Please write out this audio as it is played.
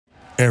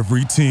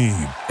Every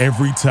team,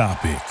 every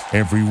topic,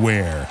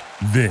 everywhere.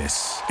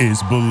 This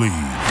is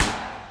Believe.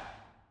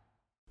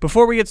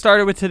 Before we get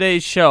started with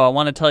today's show, I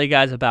want to tell you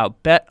guys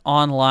about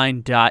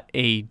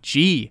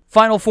betonline.ag.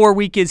 Final Four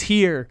week is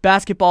here.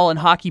 Basketball and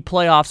hockey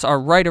playoffs are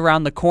right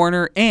around the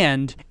corner,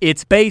 and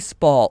it's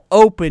baseball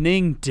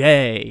opening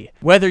day.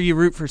 Whether you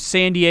root for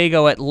San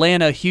Diego,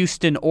 Atlanta,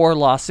 Houston, or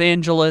Los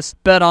Angeles,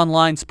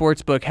 BetOnline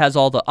Sportsbook has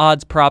all the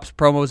odds, props,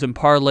 promos, and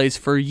parlays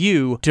for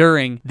you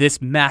during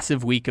this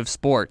massive week of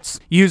sports.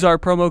 Use our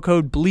promo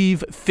code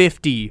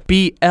BLEAV50,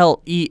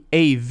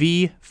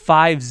 BLEAV50,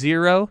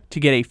 to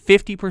get a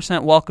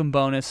 50% welcome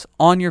bonus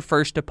on your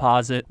first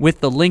deposit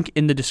with the link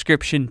in the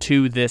description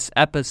to this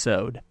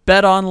episode.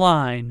 Bet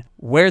online,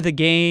 where the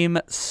game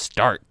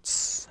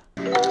starts.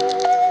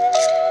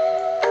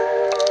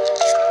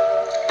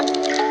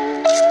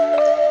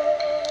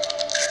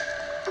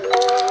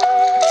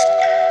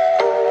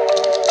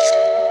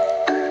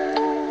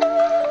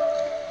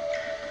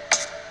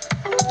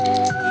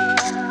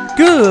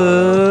 Good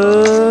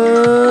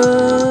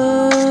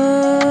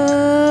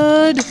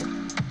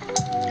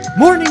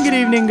morning, good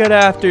evening, good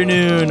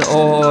afternoon,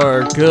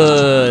 or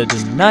good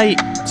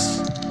night.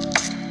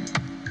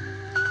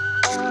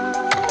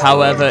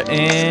 However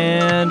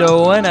and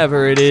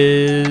whenever it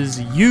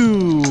is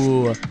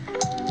you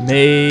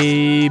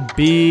may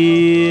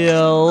be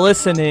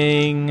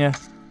listening,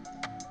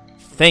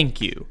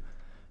 thank you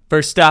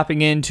for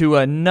stopping into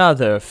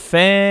another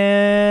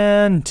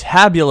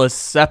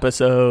fantabulous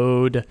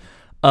episode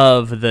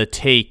of the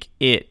Take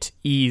It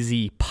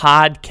Easy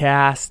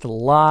podcast,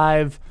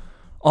 live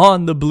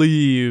on the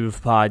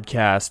Believe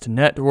Podcast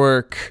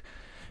Network,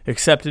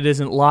 except it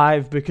isn't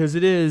live because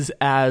it is,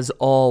 as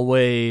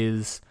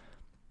always,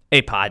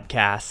 a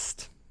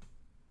podcast.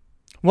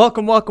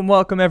 Welcome,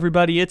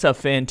 everybody. It's a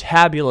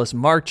fantabulous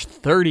March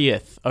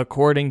 30th,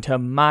 according to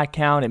my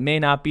count. It may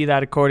not be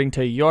that according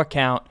to your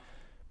count,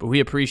 but we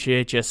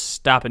appreciate you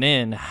stopping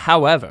in,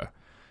 however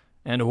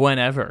and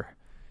whenever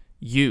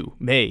you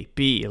may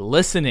be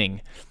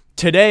listening.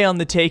 Today on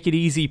the Take It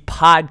Easy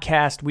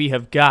podcast, we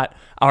have got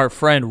our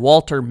friend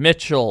Walter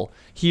Mitchell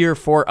here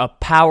for a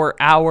power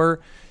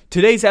hour.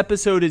 Today's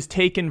episode is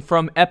taken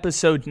from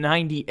episode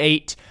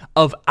 98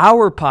 of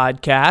our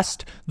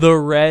podcast, the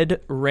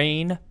Red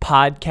Rain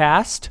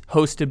Podcast,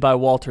 hosted by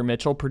Walter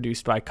Mitchell,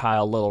 produced by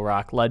Kyle Little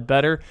Rock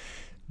Ledbetter.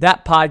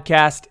 That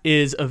podcast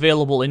is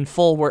available in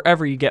full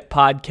wherever you get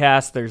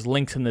podcasts. There's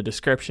links in the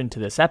description to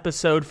this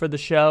episode for the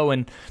show.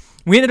 And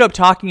we ended up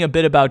talking a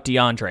bit about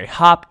DeAndre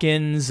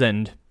Hopkins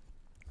and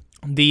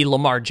the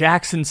Lamar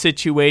Jackson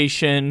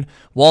situation.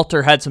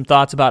 Walter had some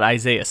thoughts about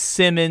Isaiah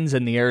Simmons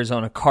and the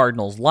Arizona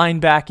Cardinals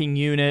linebacking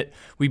unit.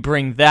 We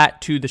bring that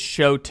to the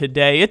show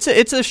today. It's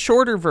a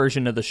shorter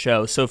version of the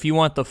show, so if you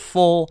want the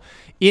full,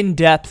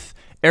 in-depth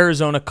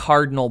Arizona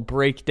Cardinal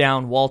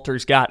breakdown,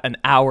 Walter's got an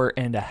hour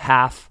and a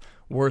half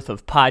worth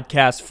of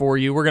podcast for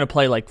you. We're going to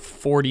play like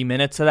 40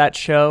 minutes of that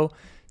show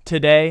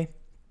today,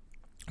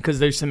 because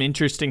there's some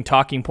interesting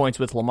talking points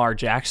with Lamar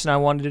Jackson I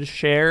wanted to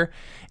share.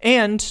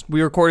 And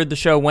we recorded the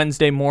show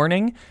Wednesday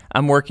morning.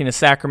 I'm working a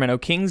Sacramento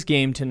Kings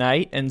game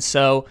tonight, and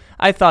so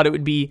I thought it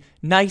would be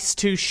nice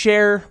to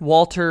share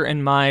Walter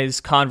and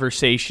my's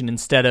conversation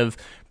instead of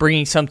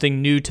bringing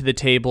something new to the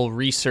table,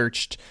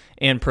 researched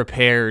and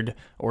prepared,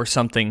 or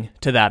something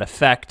to that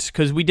effect,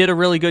 because we did a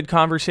really good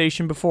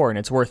conversation before, and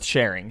it's worth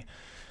sharing.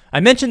 I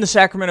mentioned the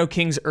Sacramento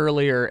Kings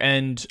earlier,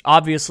 and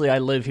obviously I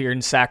live here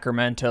in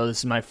Sacramento. This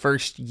is my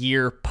first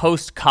year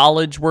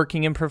post-college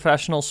working in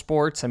professional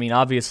sports. I mean,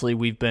 obviously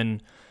we've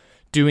been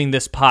doing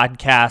this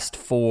podcast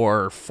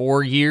for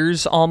 4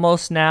 years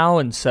almost now,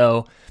 and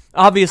so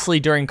obviously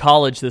during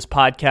college this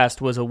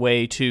podcast was a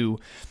way to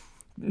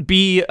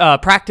be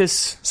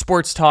practice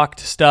sports talk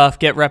stuff,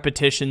 get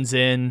repetitions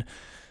in,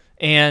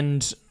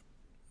 and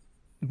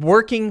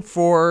working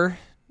for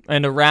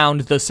and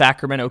around the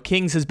Sacramento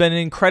Kings has been an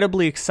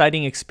incredibly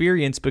exciting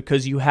experience,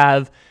 because you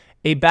have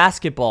a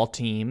basketball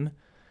team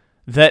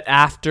that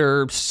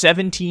after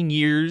 17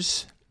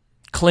 years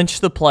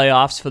clinched the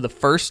playoffs for the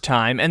first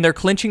time, and they're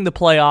clinching the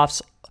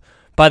playoffs.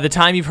 By the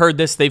time you've heard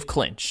this, they've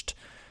clinched.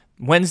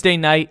 Wednesday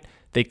night,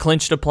 they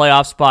clinched a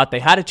playoff spot. They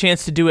had a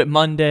chance to do it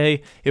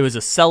Monday. It was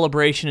a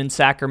celebration in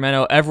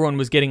Sacramento. Everyone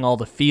was getting all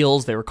the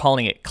feels. They were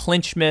calling it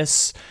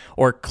Clinchmas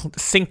or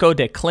Cinco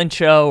de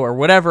Clincho or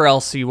whatever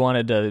else you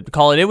wanted to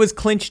call it. It was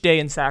clinch day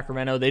in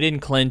Sacramento. They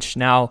didn't clinch.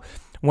 Now,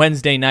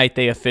 Wednesday night,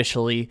 they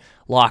officially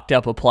locked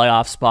up a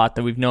playoff spot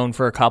that we've known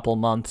for a couple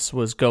months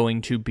was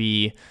going to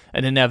be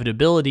an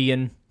inevitability.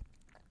 And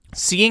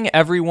seeing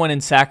everyone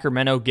in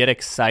Sacramento get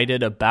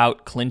excited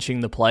about clinching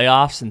the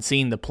playoffs and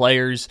seeing the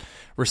players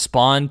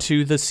respond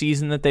to the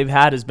season that they've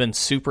had has been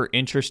super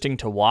interesting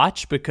to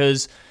watch,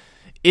 because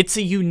it's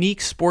a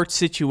unique sports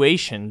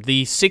situation.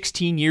 The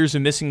 16 years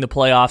of missing the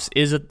playoffs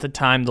is at the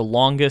time the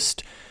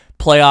longest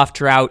playoff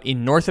drought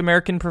in North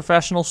American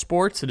professional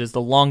sports. It is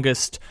the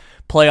longest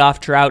playoff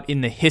drought in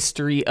the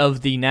history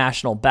of the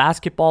National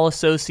Basketball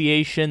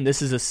Association.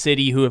 This is a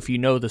city who, if you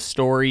know the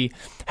story,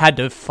 had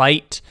to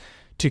fight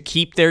to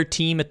keep their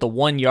team at the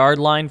 1 yard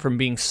line from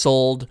being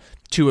sold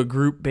to a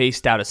group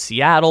based out of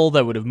Seattle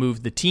that would have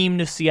moved the team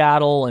to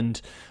Seattle,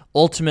 and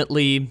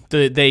ultimately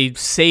they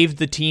saved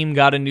the team,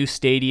 got a new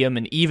stadium,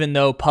 and even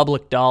though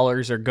public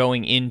dollars are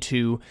going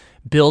into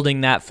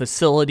building that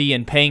facility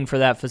and paying for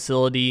that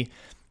facility,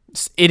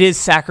 it is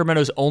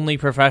Sacramento's only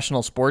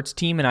professional sports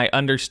team, and I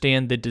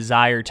understand the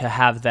desire to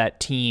have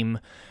that team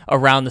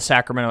around the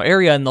Sacramento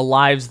area and the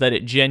lives that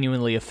it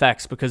genuinely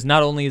affects, because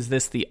not only is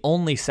this the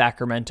only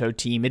Sacramento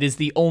team, it is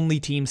the only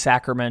team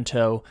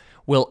Sacramento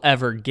will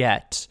ever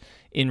get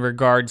in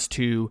regards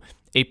to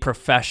a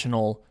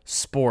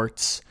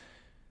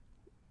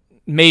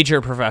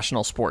major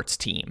professional sports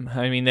team.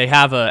 I mean, they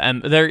have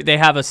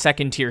a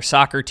second-tier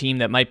soccer team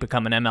that might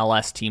become an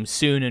MLS team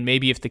soon, and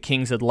maybe if the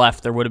Kings had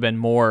left, there would have been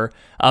more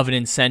of an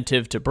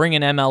incentive to bring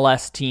an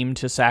MLS team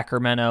to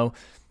Sacramento.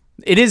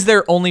 It is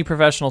their only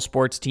professional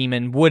sports team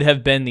and would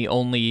have been the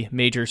only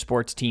major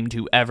sports team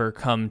to ever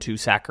come to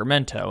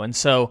Sacramento. And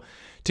so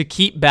to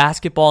keep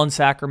basketball in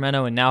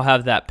Sacramento and now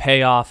have that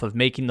payoff of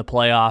making the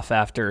playoff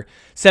after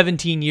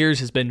 17 years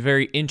has been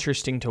very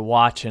interesting to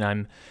watch, and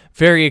I'm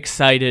very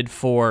excited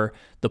for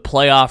the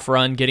playoff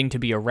run, getting to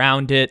be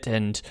around it.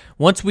 And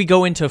once we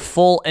go into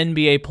full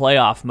NBA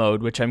playoff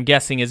mode, which I'm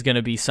guessing is going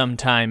to be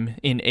sometime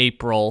in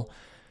April,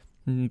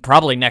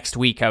 probably next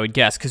week, I would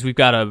guess, because we've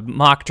got a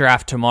mock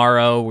draft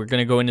tomorrow. We're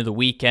going to go into the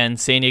weekend.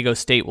 San Diego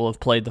State will have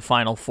played the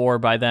Final Four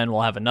by then.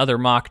 We'll have another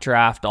mock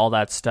draft, all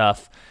that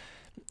stuff.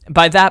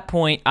 By that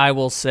point, I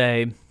will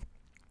say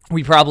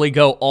we probably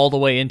go all the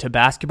way into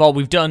basketball.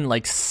 We've done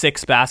like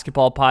 6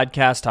 basketball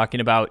podcasts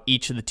talking about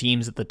each of the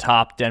teams at the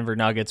top: Denver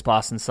Nuggets,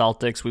 Boston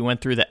Celtics. We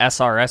went through the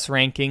SRS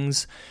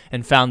rankings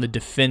and found the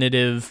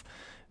definitive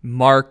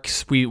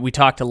marks. We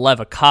talked to Lev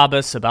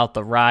Akabas about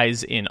the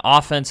rise in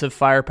offensive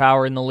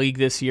firepower in the league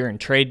this year and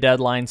trade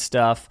deadline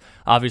stuff.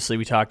 Obviously,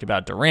 we talked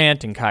about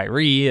Durant and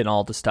Kyrie and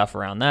all the stuff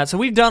around that. So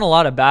we've done a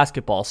lot of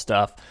basketball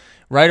stuff.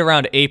 Right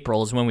around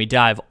April is when we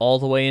dive all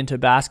the way into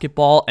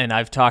basketball, and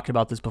I've talked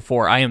about this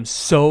before. I am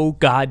so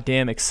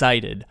goddamn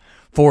excited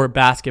for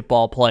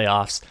basketball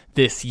playoffs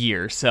this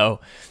year.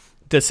 So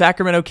the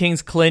Sacramento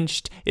Kings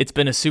clinched. It's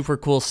been a super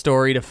cool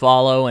story to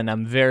follow, and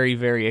I'm very,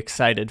 very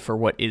excited for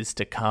what is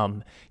to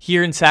come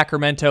here in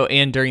Sacramento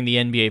and during the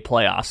NBA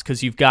playoffs,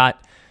 because you've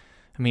got,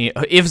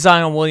 if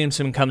Zion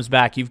Williamson comes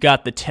back, you've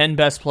got the 10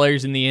 best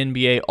players in the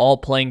NBA all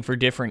playing for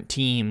different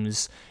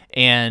teams,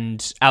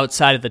 and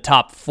outside of the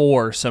top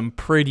 4, some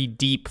pretty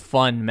deep,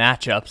 fun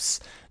matchups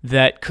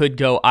that could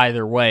go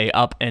either way,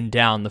 up and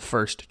down the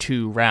first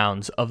 2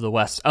 rounds of the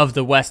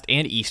West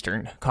and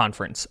Eastern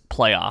Conference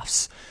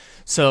playoffs.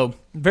 So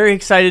very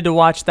excited to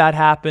watch that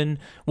happen.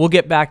 We'll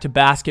get back to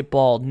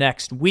basketball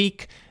next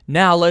week.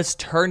 Now let's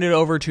turn it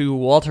over to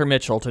Walter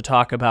Mitchell to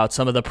talk about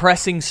some of the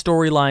pressing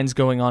storylines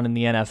going on in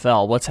the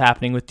NFL. What's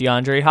happening with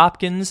DeAndre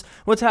Hopkins?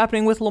 What's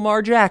happening with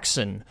Lamar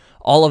Jackson?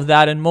 All of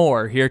that and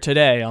more here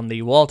today on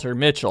the Walter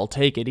Mitchell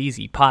Take It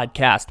Easy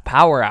Podcast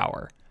Power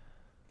Hour.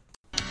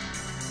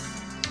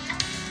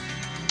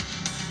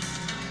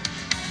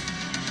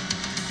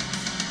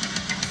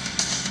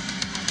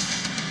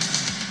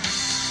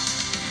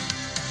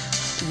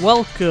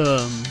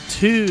 Welcome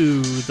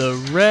to the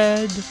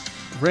Red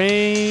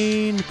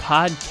Rain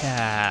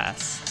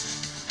Podcast.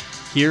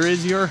 Here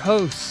is your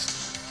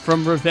host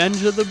from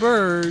Revenge of the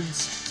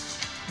Birds,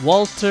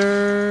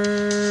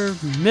 Walter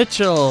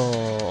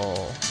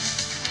Mitchell.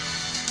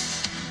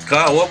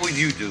 Kyle, what would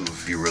you do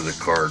if you were the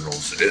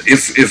Cardinals?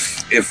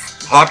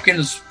 If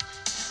Hopkins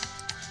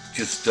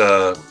just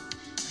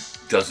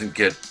doesn't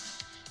get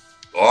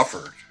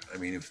offered,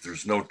 if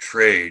there's no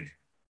trade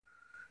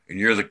and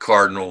you're the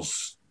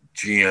Cardinals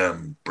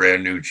GM,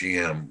 brand new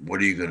GM,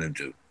 what are you going to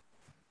do?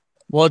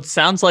 Well, it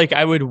sounds like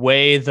I would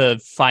weigh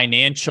the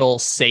financial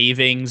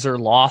savings or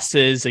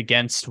losses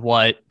against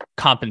what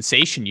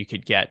compensation you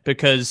could get,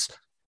 because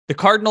the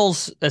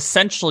Cardinals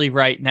essentially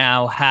right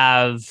now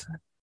have,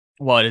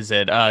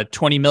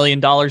 $20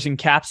 million in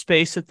cap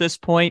space at this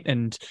point,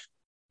 and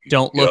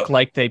don't look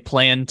like they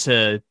plan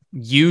to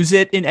use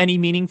it in any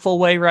meaningful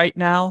way right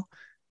now.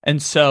 And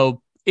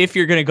so if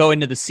you're going to go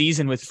into the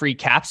season with free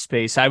cap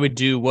space, I would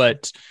do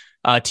what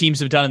teams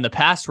have done in the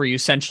past, where you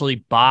essentially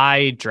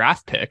buy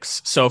draft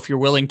picks. So if you're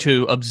willing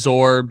to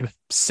absorb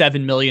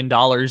 $7 million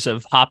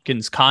of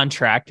Hopkins'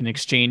 contract in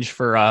exchange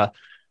for a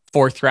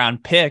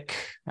 4th-round pick,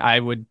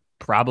 I would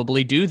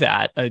probably do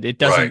that. It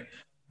doesn't. Right.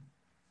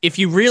 If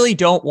you really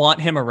don't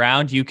want him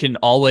around, you can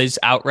always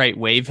outright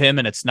waive him,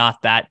 and it's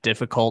not that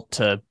difficult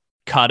to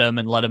cut him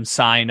and let him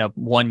sign a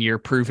 1-year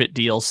prove-it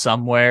deal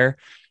somewhere.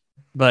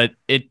 But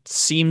it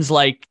seems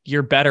like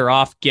you're better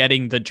off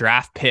getting the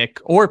draft pick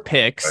or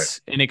picks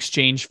in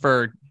exchange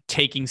for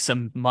taking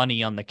some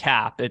money on the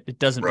cap. It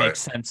doesn't make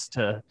sense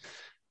to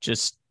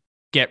just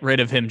get rid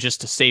of him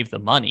just to save the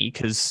money,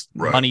 because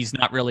money's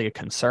not really a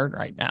concern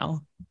right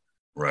now.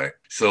 Right.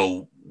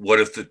 So what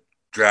if the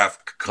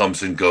draft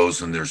comes and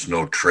goes and there's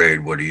no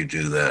trade? What do you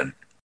do then?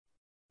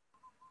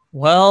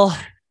 Well,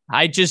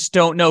 I just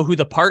don't know who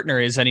the partner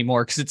is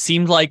anymore, because it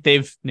seemed like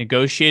they've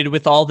negotiated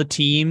with all the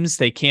teams.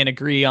 They can't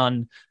agree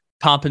on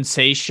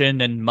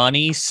compensation and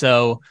money.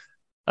 So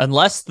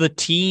Unless the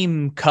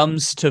team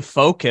comes to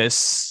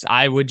focus,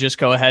 I would just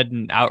go ahead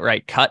and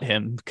outright cut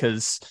him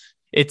because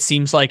it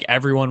seems like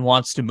everyone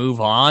wants to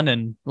move on.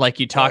 And like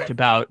you talked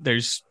about,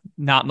 there's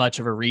not much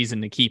of a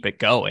reason to keep it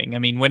going. I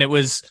mean, when it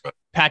was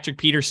Patrick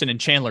Peterson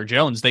and Chandler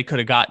Jones, they could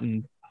have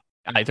gotten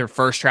either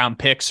first round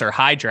picks or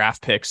high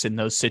draft picks in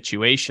those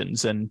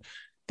situations, and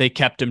they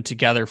kept them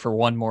together for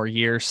one more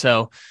year.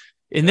 So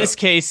in this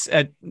case,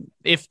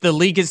 if the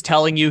league is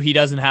telling you he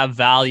doesn't have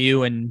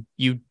value and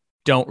you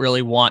don't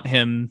really want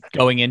him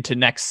going into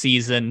next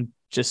season,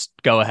 just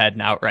go ahead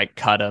and outright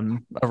cut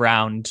him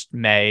around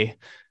May.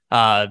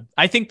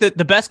 I think that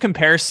the best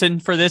comparison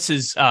for this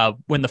is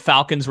when the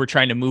Falcons were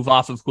trying to move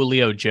off of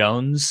Julio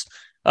Jones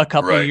a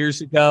couple of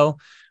years ago,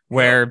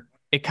 where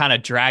it kind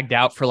of dragged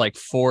out for like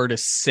 4 to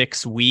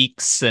 6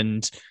 weeks,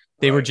 and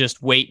they were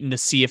just waiting to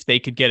see if they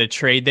could get a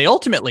trade. They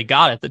ultimately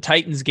got it. The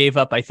Titans gave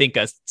up, I think,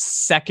 a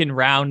second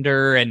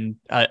rounder and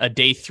a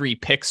day 3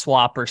 pick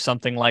swap or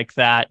something like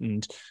that.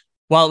 And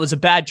while it was a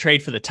bad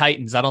trade for the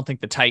Titans, I don't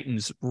think the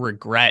Titans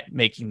regret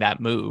making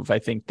that move. I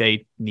think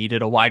they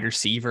needed a wide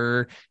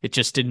receiver. It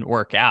just didn't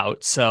work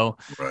out. So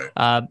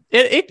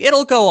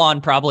it'll go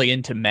on probably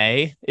into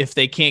May if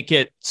they can't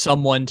get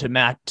someone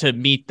to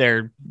meet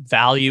their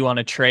value on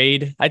a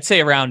trade. I'd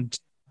say around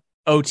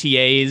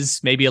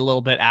OTAs, maybe a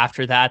little bit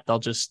after that,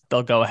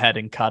 they'll go ahead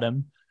and cut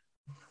him.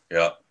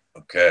 Yeah.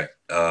 Okay.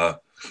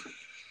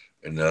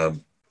 And of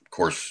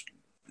course,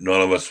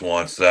 none of us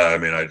wants that. I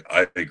mean,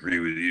 I agree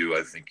with you.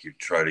 I think you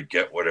try to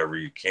get whatever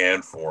you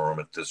can for them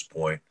at this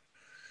point,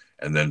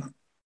 and then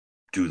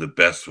do the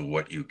best with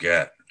what you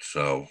get.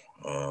 So,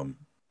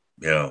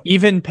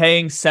 even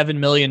paying $7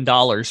 million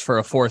for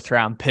a 4th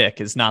round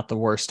pick is not the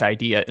worst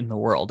idea in the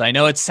world. I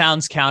know it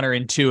sounds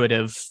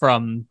counterintuitive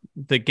from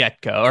the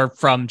get-go or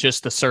from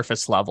just the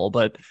surface level,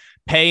 but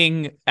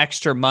paying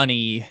extra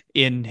money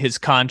in his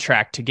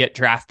contract to get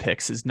draft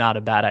picks is not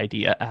a bad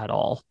idea at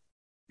all.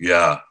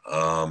 Yeah.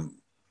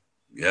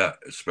 Yeah,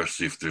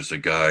 especially if there's a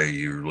guy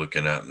you're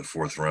looking at in the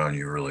 4th round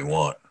you really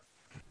want.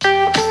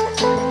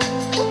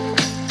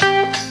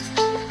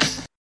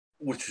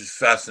 Which is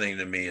fascinating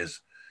to me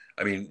is,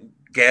 I mean,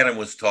 Gannon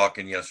was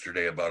talking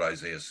yesterday about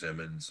Isaiah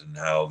Simmons and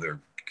how they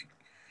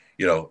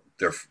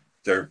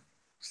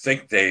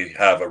think they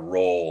have a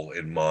role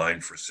in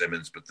mind for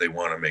Simmons, but they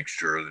want to make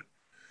sure that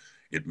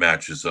it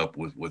matches up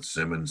with what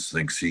Simmons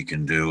thinks he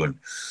can do. And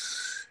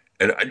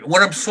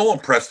what I'm so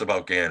impressed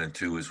about Gannon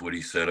too is what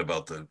he said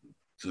about the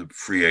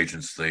free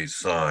agents they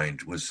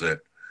signed was that,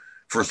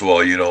 first of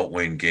all, you don't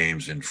win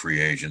games in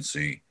free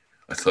agency.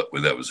 I thought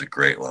that was a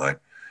great line.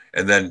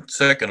 And then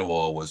second of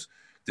all was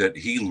that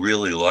he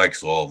really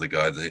likes all the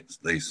guys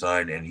they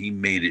signed, and he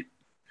made it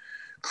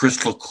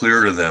crystal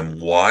clear to them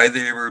why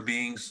they were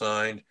being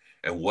signed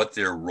and what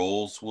their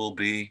roles will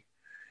be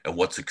and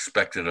what's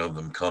expected of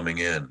them coming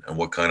in and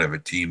what kind of a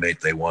teammate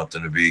they want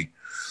them to be.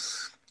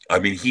 I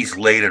mean, he's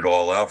laid it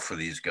all out for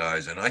these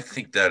guys, and I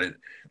think that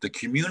the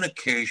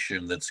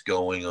communication that's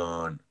going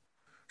on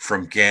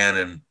from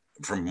Gannon,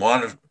 from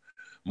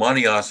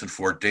Monty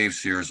Ossenfort, Dave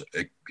Sears,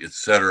 et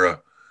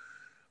cetera,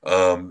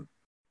 down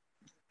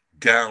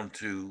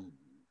to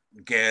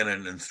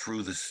Gannon and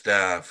through the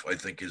staff, I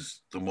think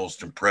is the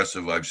most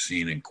impressive I've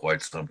seen in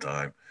quite some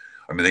time.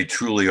 I mean, they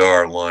truly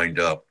are lining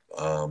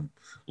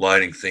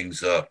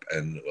things up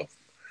and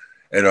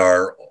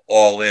are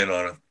all in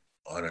on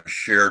a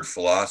shared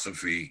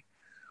philosophy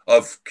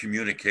of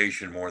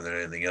communication more than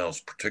anything else,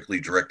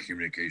 particularly direct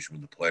communication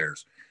with the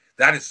players.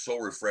 That is so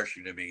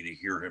refreshing to me to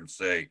hear him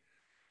say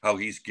how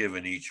he's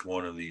given each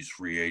one of these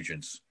free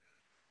agents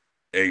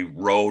a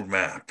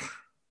roadmap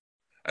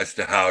as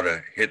to how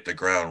to hit the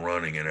ground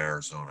running in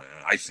Arizona.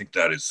 I think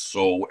that is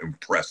so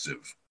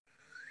impressive.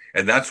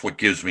 And that's what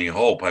gives me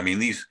hope. I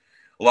mean, a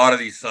lot of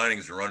these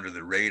signings are under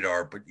the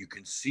radar, but you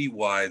can see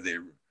why they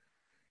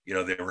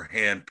were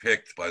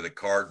handpicked by the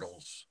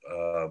Cardinals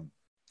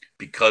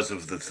because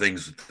of the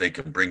things that they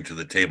can bring to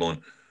the table.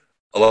 And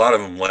a lot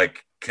of them,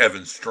 like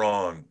Kevin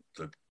Strong,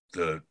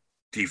 the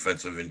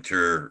defensive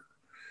interior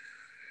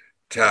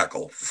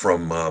tackle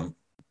from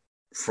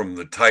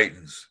the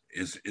Titans,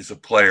 is a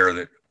player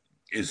that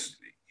is,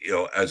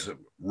 as a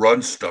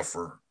run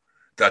stuffer,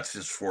 that's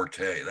his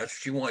forte. That's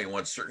what you want. You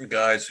want certain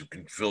guys who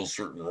can fill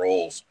certain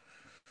roles.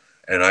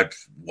 And I've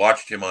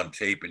watched him on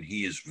tape, and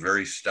he is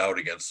very stout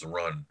against the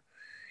run.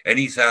 And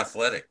he's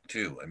athletic,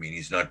 too. I mean,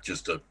 he's not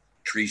just a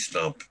tree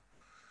stump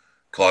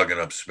clogging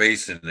up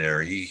space in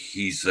there.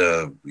 He's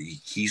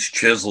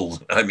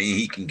chiseled. I mean,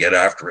 he can get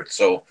after it.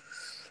 So,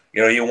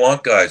 you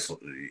want guys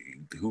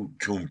to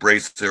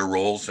embrace their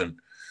roles. And,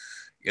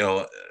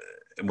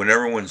 when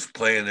everyone's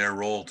playing their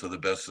role to the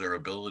best of their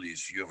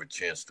abilities, you have a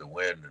chance to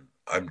win. And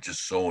I'm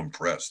just so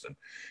impressed. And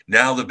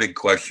now the big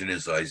question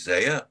is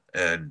Isaiah.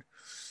 And,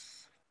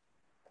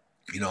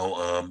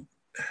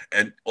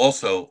 and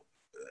also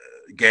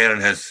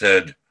Gannon has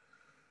said,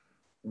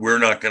 we're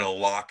not going to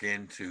lock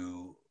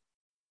into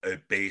a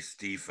base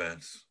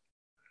defense.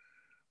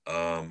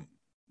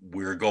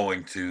 We're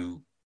going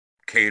to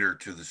cater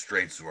to the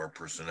strengths of our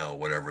personnel,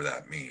 whatever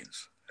that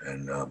means.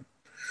 And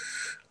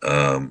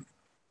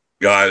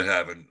Yeah, I was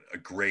having a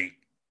great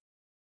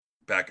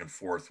back and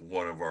forth.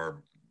 One of our,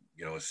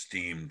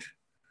 esteemed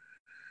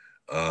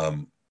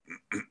um,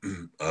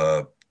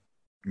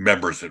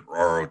 members at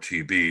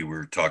ROTB, we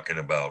were talking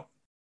about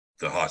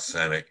the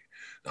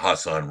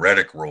Hassan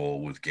Reddick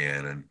role with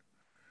Gannon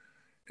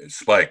and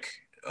Spike.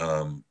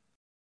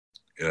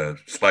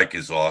 Spike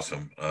is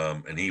awesome,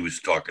 and he was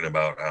talking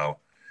about how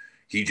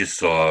he just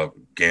saw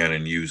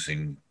Gannon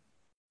using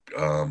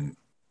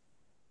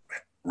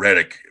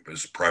Reddick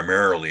as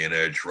primarily an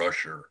edge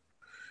rusher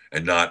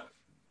and not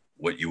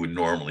what you would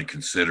normally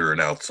consider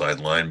an outside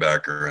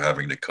linebacker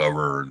having to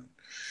cover and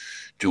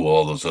do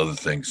all those other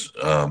things.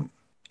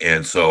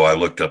 And so I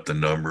looked up the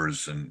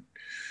numbers, and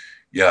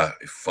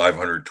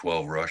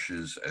 512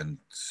 rushes and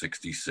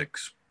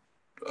 66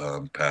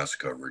 pass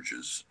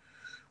coverages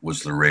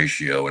was the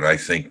ratio. And I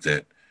think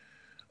that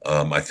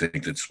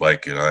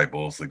Spike and I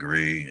both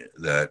agree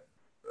that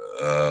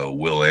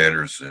Will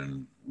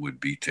Anderson would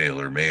be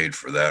tailor-made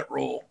for that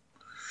role.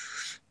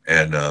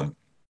 And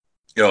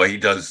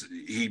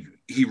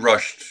he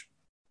rushed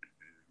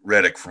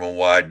Reddick from a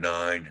wide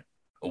 9,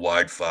 a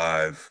wide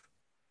 5.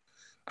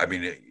 I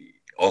mean,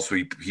 also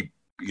he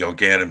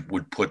Gannon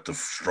would put the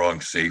strong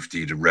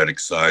safety to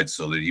Reddick's side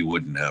so that he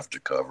wouldn't have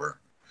to cover.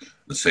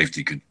 The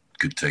safety could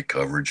take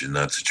coverage in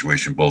that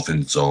situation, both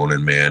in zone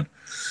and man.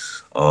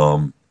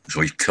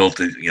 So he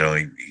tilted,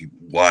 he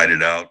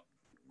widened out,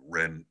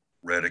 ran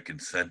Reddick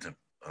and sent him.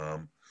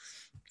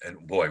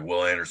 And boy,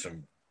 Will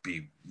Anderson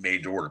be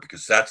made to order,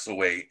 because that's the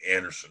way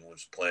Anderson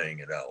was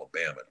playing at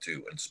Alabama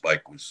too. And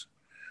Spike was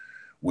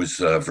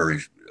very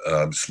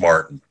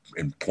smart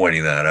in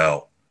pointing that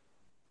out.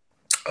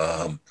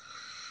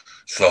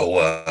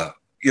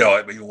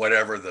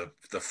 Whatever the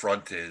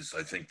front is,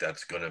 I think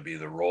that's going to be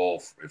the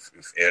role if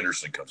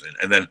Anderson comes in.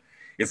 And then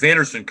if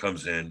Anderson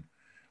comes in,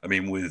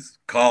 with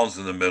Collins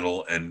in the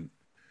middle and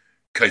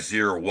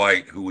Kaiser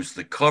White, who was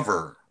the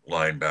cover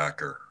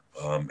linebacker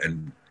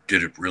and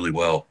did it really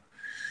well.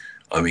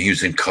 He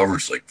was in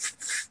coverage I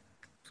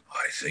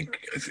think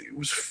it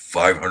was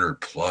 500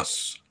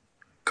 plus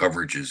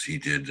coverages he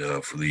did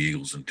for the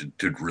Eagles, and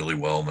did really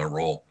well in that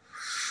role.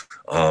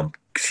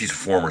 He's a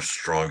former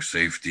strong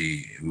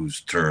safety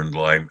who's turned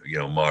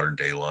modern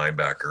day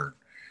linebacker.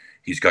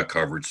 He's got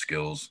coverage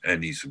skills,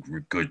 and he's a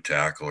good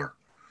tackler.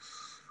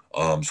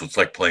 So it's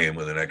like playing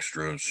with an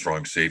extra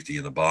strong safety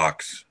in the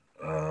box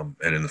and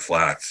in the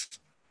flats.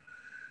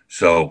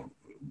 So,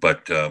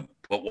 but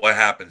what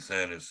happens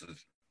then is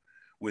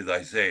with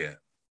Isaiah,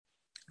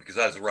 because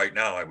as of right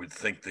now, I would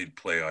think they'd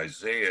play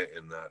Isaiah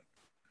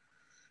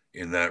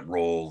in that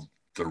role,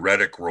 the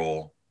Reddick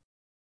role,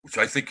 which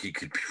I think he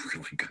could be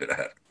really good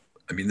at.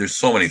 There's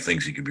so many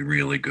things he could be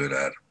really good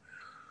at.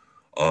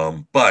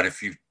 But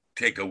if you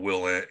take a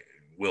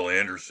Will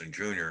Anderson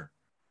Jr.,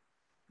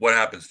 what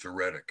happens to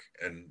Reddick?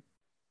 And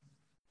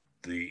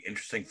the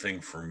interesting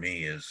thing for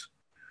me is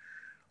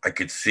I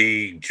could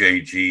see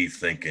JG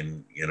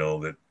thinking,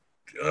 that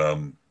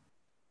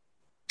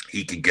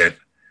he could get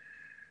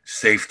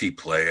safety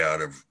play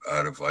out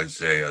of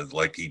Isaiah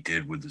like he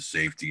did with the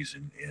safeties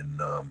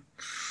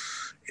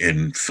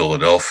in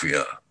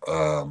Philadelphia.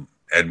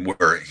 And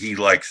where he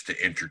likes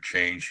to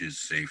interchange his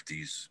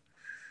safeties,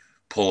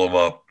 pull them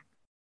up,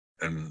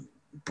 and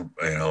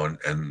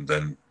and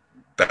then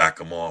back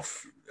them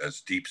off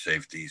as deep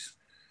safeties.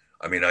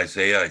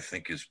 Isaiah, I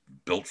think, is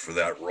built for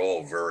that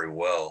role very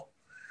well.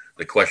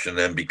 The question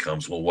then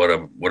becomes, well,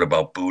 what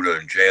about Buddha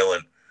and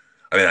Jalen?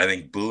 I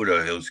think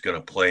Buddha is going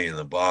to play in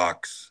the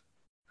box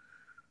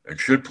and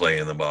should play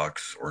in the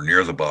box or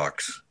near the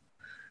box.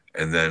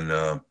 And then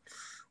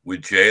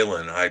with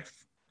Jalen,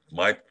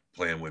 my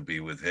plan would be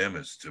with him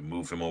is to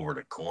move him over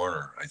to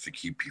corner. I think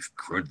he'd be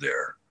good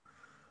there,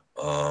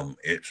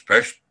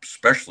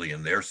 especially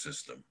in their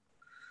system.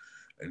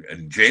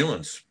 And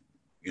Jalen's,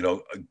 a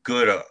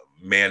good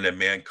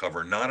man-to-man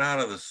cover, not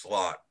out of the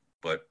slot,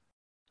 but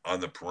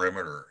on the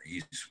perimeter.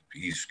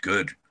 He's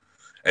good,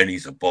 and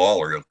he's a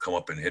baller. He'll come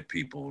up and hit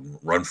people and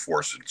run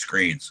force and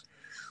screens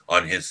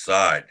on his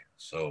side.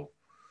 So,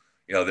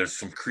 there's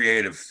some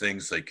creative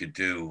things they could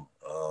do.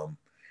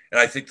 And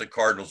I think the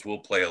Cardinals will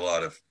play a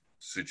lot of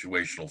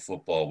situational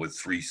football with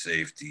 3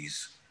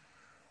 safeties.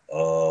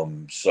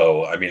 There's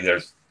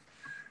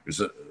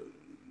a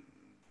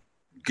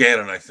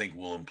Gannon, I think,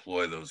 will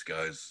employ those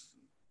guys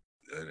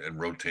and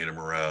rotate them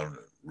around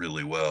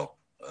really well.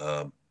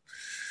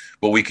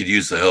 But we could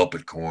use the help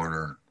at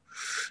corner.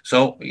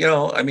 So,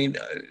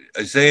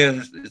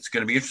 Isaiah, it's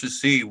going to be interesting to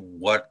see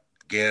what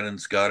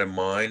Gannon's got in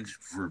mind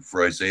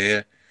for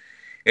Isaiah.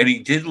 And he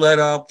did let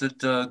out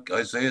that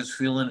Isaiah's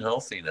feeling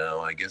healthy now.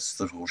 I guess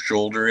the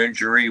shoulder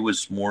injury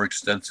was more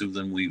extensive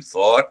than we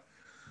thought.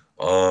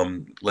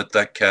 Let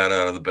that cat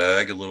out of the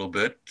bag a little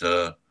bit.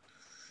 And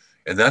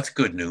that's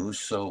good news.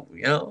 So,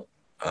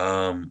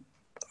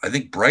 I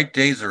think bright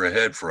days are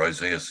ahead for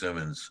Isaiah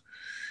Simmons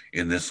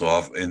in this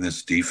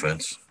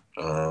defense.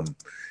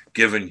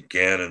 Given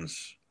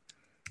Gannon's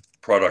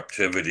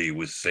productivity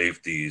with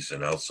safeties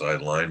and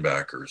outside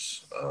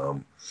linebackers,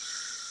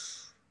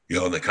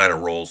 the kind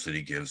of roles that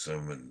he gives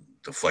them, and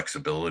the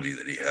flexibility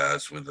that he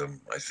has with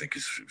him, I think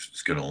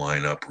is going to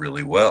line up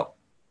really well.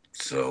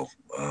 So,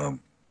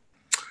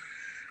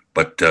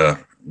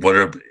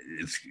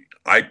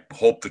 I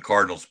hope the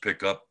Cardinals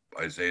pick up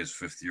Isaiah's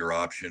fifth-year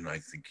option. I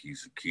think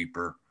he's a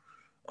keeper,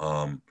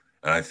 and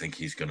I think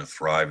he's going to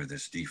thrive in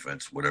this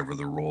defense, whatever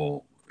the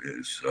role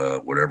is,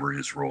 whatever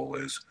his role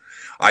is.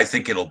 I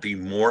think it'll be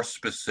more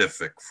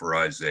specific for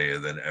Isaiah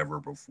than ever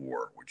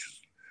before, which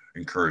is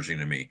encouraging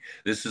to me.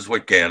 This is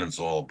what Gannon's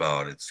all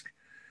about. It's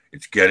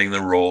getting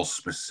the role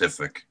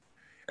specific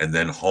and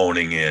then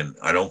honing in.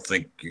 I don't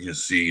think you can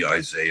see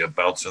Isaiah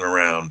bouncing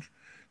around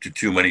to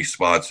too many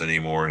spots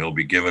anymore. He'll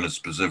be given a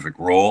specific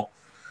role,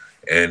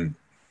 and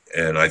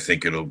I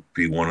think it'll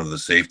be one of the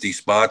safety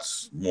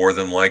spots more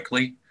than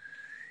likely.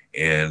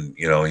 And,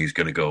 he's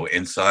going to go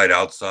inside,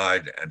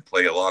 outside, and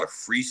play a lot of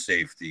free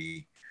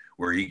safety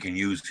where he can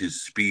use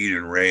his speed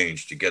and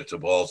range to get to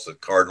balls that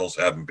Cardinals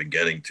haven't been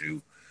getting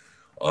to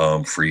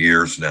for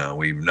years now.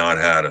 We've not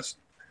had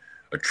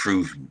a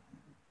true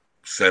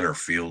center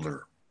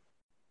fielder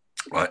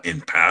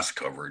in pass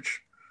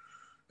coverage.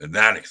 And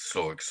that is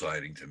so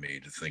exciting to me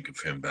to think of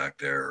him back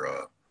there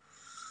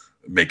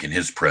making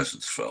his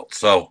presence felt.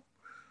 So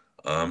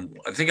I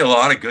think a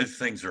lot of good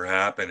things are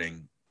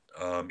happening,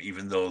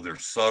 even though they're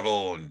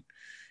subtle. And,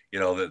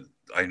 that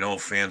I know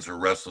fans are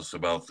restless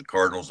about the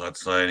Cardinals not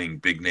signing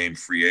big-name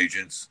free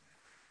agents.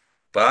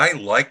 But I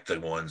like the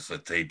ones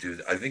that they do.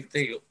 I think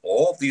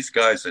all of these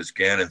guys, as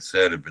Gannon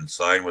said, have been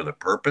signed with a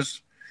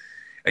purpose.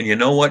 And you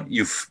know what?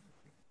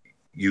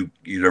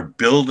 You're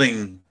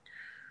building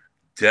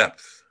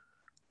depth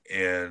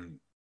and,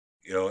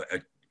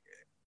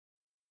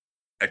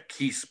 at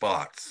key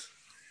spots.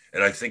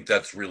 And I think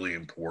that's really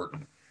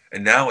important.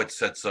 And now it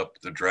sets up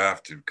the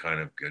draft to kind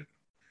of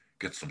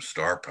get some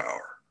star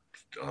power.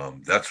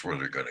 That's where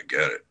they're going to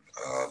get it.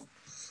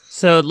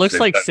 So it looks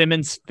like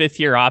Simmons'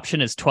 fifth-year option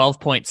is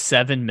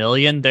 $12.7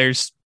 million.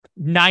 There's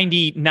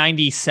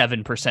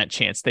 97%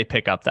 chance they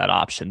pick up that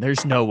option.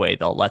 There's no way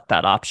they'll let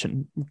that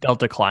option. They'll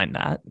decline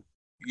that.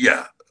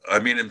 Yeah. I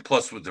mean, and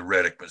plus with the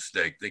Reddick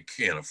mistake, they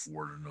can't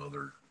afford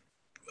another,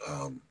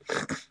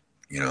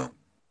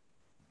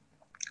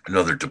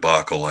 another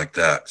debacle like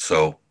that.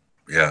 So,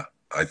 yeah,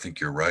 I think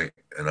you're right.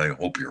 And I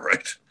hope you're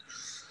right.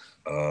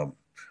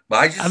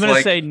 But I'm going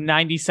to say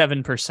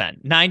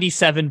 97%.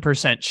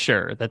 97%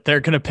 sure that they're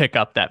going to pick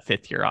up that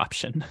fifth-year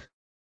option.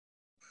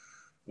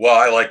 Well,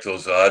 I like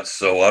those odds,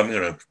 so I'm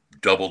going to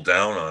double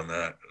down on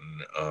that.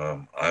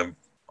 And,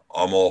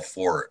 I'm all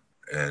for it.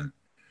 And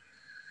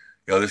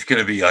this is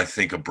going to be, I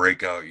think, a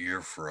breakout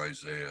year for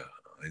Isaiah.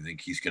 I think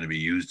he's going to be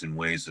used in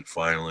ways that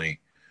finally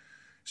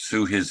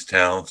suit his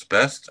talents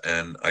best,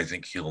 and I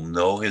think he'll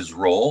know his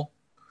role,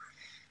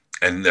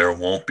 and there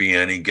won't be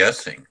any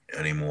guessing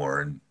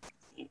anymore. And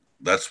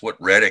that's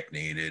what Reddick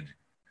needed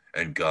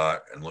and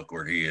got, and look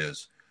where he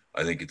is.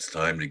 I think it's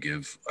time to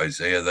give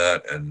Isaiah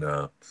that and,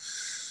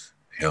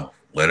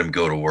 let him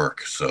go to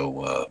work.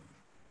 So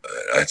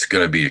it's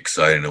going to be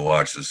exciting to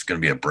watch. This is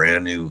going to be a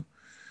brand new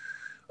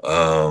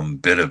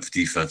bit of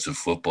defensive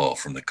football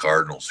from the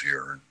Cardinals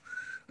here. And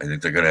I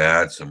think they're going to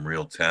add some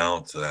real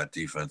talent to that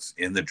defense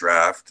in the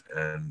draft.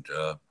 And,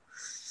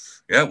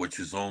 which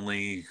is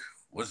only,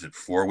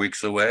 4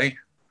 weeks away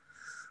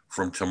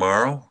from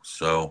tomorrow.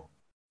 So,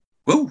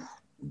 we're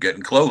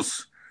getting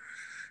close.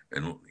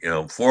 And,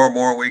 4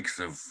 more weeks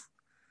of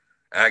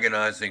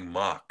agonizing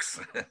mocks.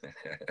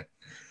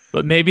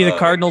 But maybe the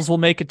Cardinals will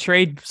make a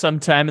trade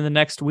sometime in the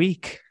next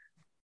week.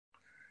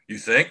 You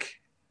think?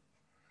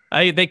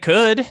 They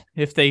could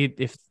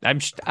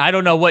I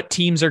don't know what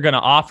teams are going to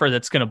offer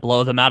that's going to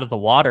blow them out of the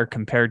water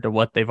compared to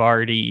what they've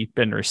already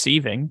been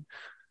receiving.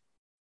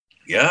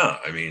 Yeah,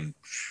 I mean,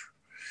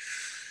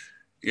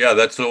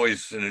 that's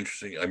always an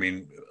interesting. I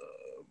mean,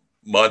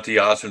 Monty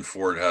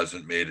Ossenford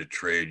hasn't made a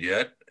trade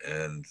yet,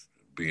 and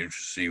be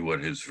interested to see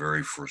what his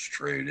very first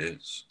trade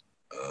is.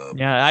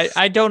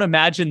 I don't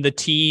imagine the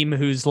team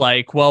who's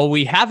like, well,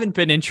 we haven't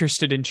been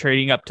interested in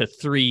trading up to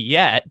 3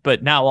 yet,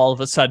 but now all of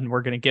a sudden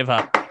we're going to give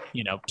up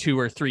 2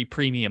 or 3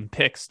 premium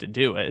picks to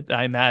do it.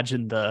 I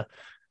imagine the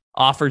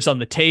offers on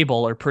the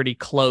table are pretty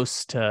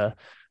close to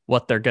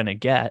what they're going to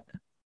get.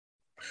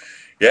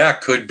 Yeah,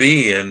 could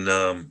be.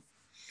 And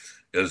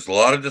there's a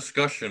lot of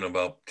discussion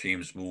about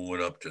teams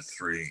moving up to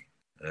 3,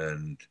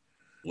 and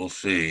we'll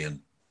see.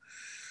 And,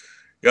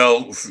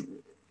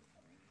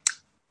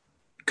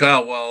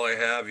 Kyle, while I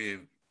have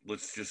you,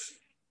 let's just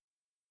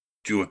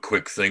do a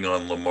quick thing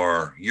on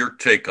Lamar. Your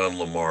take on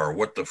Lamar,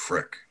 what the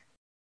frick?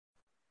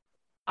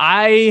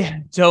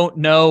 I don't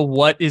know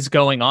what is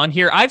going on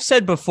here. I've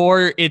said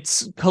before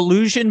it's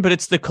collusion, but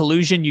it's the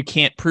collusion you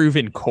can't prove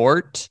in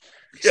court.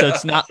 Yeah. So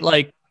it's not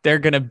like they're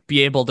going to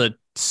be able to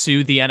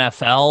sue the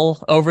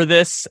NFL over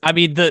this. I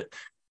mean, the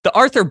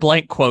Arthur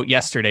Blank quote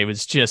yesterday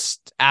was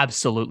just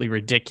absolutely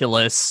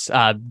ridiculous.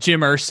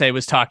 Jim Irsay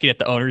was talking at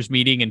the owners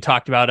meeting and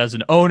talked about, as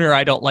an owner,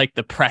 I don't like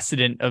the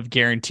precedent of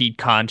guaranteed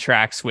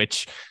contracts,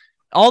 which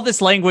all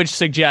this language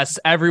suggests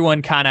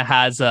everyone kind of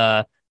has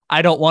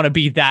I don't want to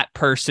be that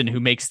person who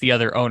makes the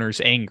other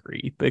owners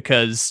angry,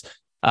 because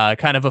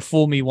Kind of a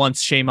fool me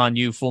once, shame on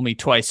you, fool me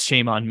twice,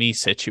 shame on me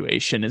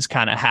situation is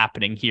kind of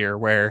happening here,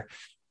 where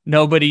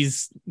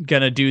nobody's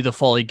going to do the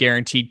fully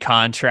guaranteed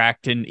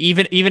contract. And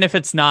even if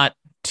it's not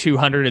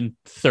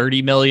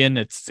 230 million,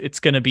 it's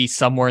going to be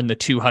somewhere in the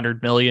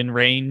 200 million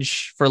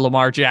range for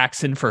Lamar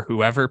Jackson for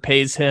whoever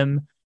pays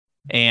him.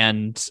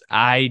 And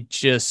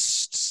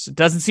it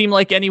doesn't seem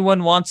like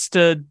anyone wants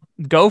to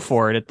go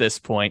for it at this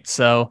point.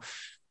 So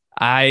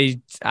I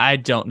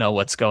don't know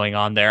what's going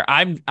on there.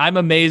 I'm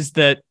amazed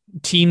that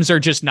teams are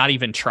just not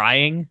even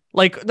trying.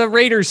 Like the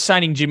Raiders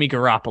signing Jimmy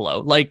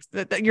Garoppolo. Like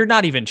you're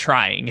not even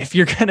trying if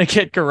you're going to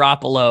get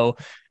Garoppolo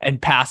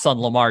and pass on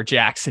Lamar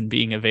Jackson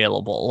being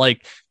available.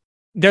 Like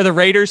they're the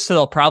Raiders, so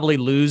they'll probably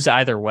lose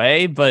either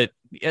way, but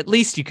at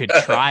least you could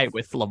try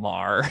with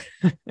Lamar.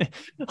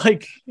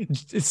 Like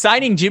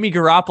signing Jimmy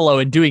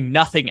Garoppolo and doing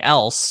nothing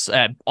else,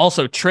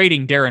 also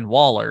trading Darren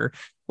Waller.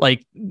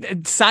 Like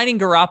signing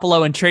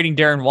Garoppolo and trading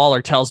Darren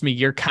Waller tells me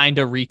you're kind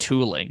of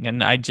retooling,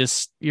 and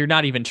you're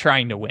not even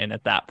trying to win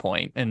at that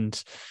point.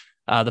 And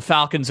the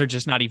Falcons are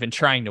just not even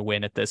trying to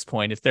win at this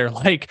point. If they're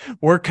like,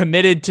 we're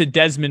committed to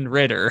Desmond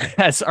Ridder,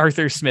 as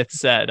Arthur Smith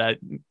said.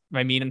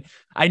 I mean,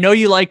 I know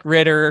you like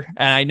Ridder,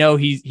 and I know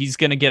he's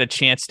going to get a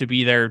chance to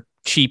be their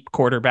cheap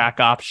quarterback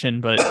option,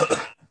 but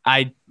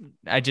I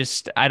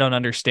don't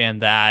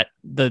understand that.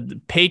 The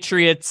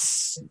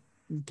Patriots,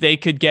 they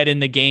could get in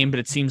the game, but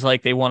it seems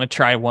like they want to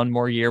try one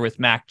more year with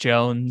Mac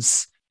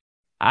Jones.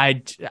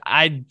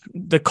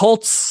 The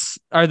Colts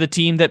are the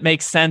team that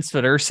makes sense,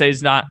 but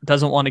Irsay's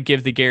doesn't want to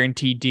give the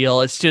guaranteed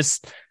deal. It's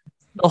just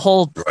the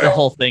whole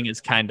thing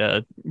is kind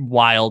of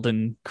wild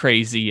and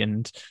crazy,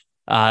 and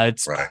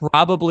it's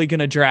probably going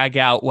to drag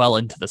out well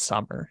into the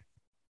summer.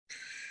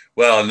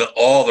 Well, and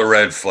all the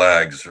red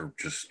flags are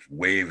just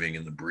waving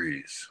in the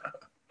breeze.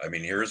 I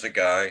mean, here's a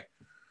guy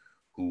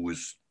who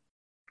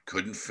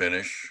couldn't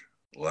finish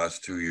the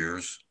last 2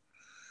 years,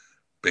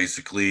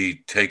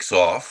 basically takes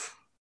off.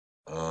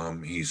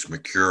 He's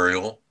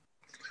mercurial.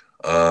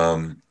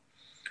 Has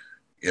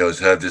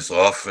had this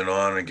off and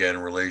on again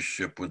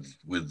relationship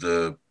with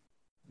the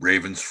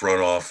Ravens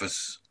front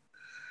office.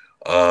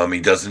 He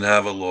doesn't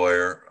have a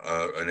lawyer,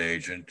 an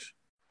agent.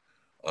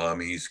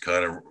 He's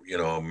kind of,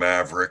 a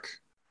maverick.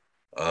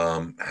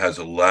 Has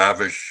a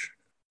lavish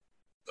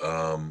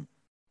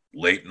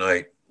late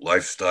night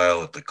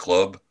lifestyle at the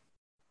club.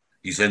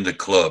 He's in the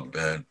club,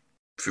 man.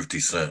 50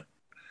 Cent.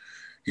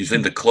 He's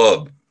in the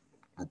club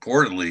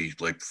reportedly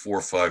like 4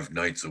 or 5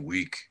 nights a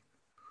week,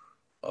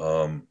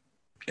 and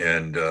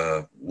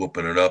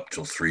whooping it up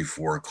till 3,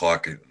 4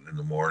 o'clock in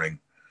the morning.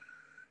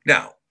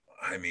 Now,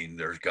 I mean,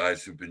 there's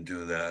guys who've been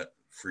doing that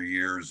for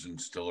years and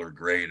still are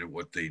great at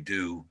what they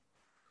do.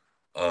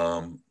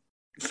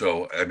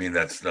 So, I mean,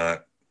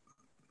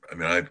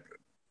 I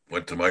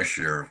went to my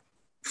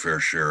fair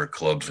share of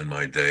clubs in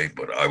my day,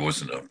 but I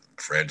wasn't a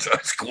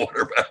franchise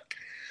quarterback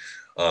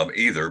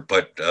either.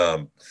 But,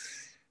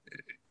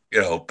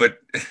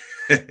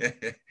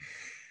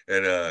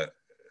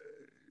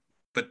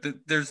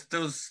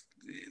 there's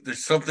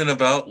something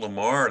about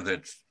Lamar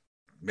that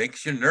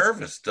makes you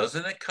nervous,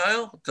 doesn't it,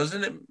 Kyle?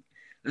 Doesn't it?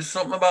 There's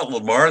something about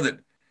Lamar that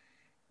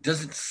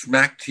doesn't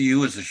smack to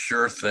you as a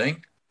sure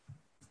thing.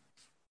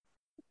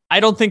 I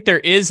don't think there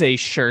is a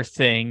sure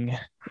thing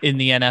in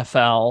the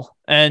NFL.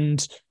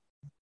 And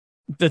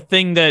the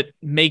thing that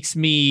makes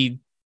me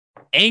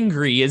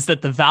angry is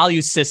that the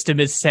value system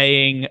is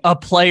saying a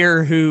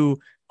player who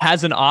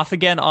has an off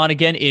again, on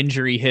again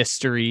injury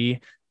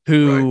history,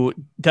 who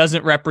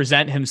doesn't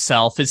represent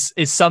himself is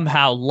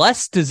somehow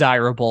less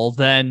desirable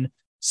than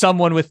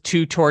someone with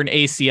 2 torn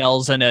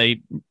ACLs and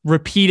a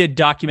repeated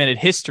documented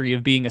history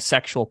of being a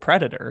sexual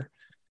predator.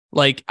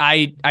 Like,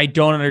 I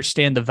don't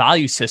understand the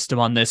value system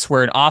on this,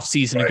 where an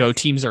offseason ago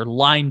teams are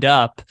lined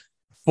up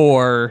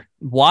for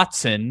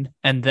Watson,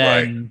 and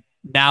then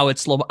now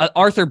it's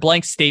Arthur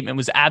Blank's statement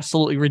was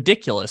absolutely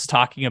ridiculous,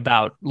 talking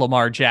about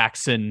Lamar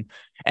Jackson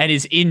and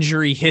his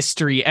injury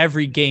history.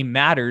 Every game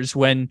matters,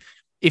 when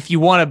if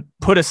you want to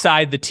put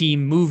aside the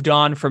team moved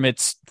on from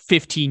its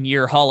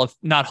 15-year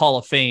not Hall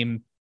of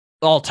Fame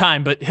all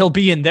time, but he'll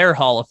be in their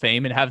Hall of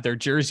Fame and have their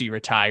jersey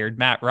retired,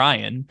 Matt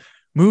Ryan,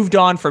 moved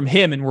on from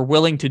him and were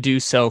willing to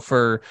do so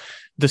for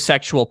the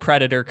sexual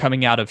predator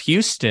coming out of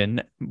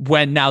Houston,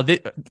 when now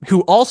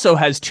who also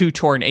has 2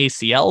 torn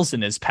ACLs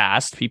in his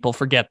past. People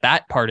forget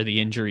that part of the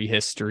injury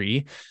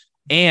history.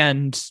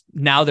 And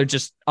now they're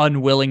just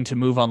unwilling to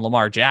move on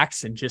Lamar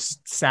Jackson.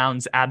 Just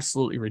sounds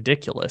absolutely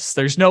ridiculous.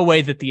 There's no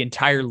way that the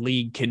entire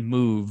league can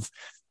move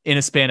in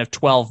a span of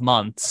 12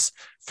 months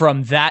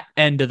from that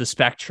end of the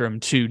spectrum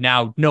to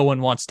now no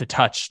one wants to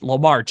touch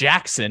Lamar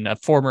Jackson, a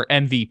former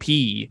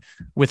MVP,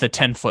 with a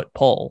 10-foot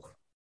pole.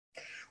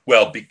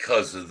 Well,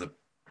 because of the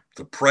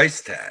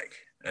price tag.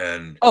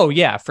 And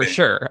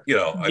sure.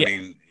 I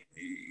mean,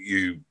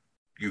 you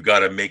got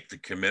to make the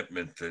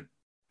commitment that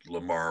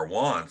Lamar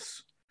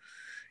wants.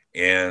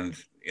 And,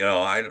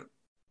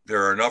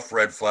 there are enough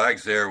red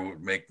flags there that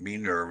would make me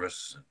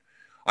nervous.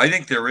 I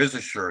think there is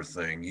a sure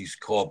thing. He's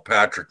called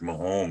Patrick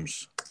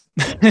Mahomes.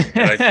 And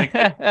I think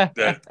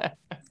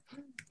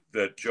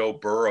that Joe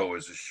Burrow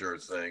is a sure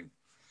thing.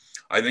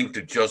 I think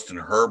that Justin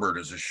Herbert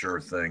is a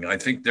sure thing. I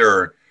think there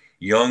are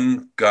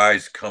young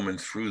guys coming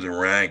through the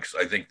ranks.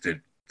 I think that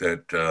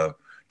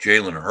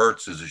Jalen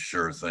Hurts is a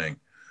sure thing.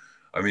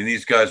 I mean,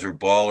 these guys are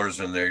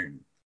ballers, and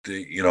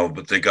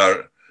but they got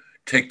to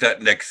take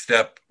that next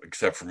step.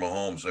 Except for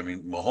Mahomes. I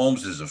mean,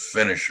 Mahomes is a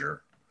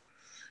finisher.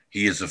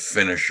 He is a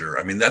finisher.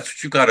 I mean, that's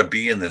what you got to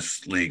be in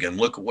this league. And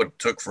look at what it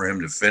took for him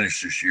to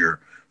finish this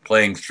year,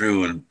 playing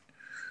through and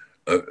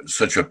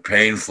such a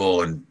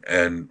painful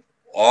and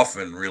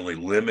often really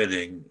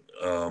limiting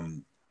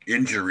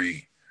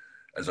injury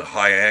as a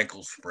high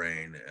ankle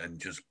sprain, and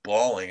just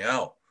balling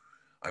out.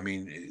 I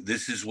mean,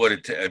 this is what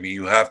I mean,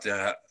 you have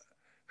to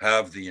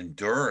have the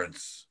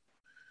endurance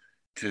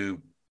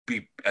to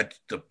be at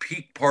the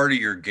peak part of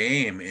your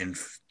game in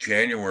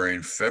January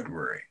and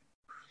February.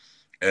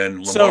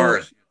 And Lamar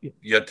is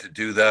yet to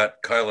do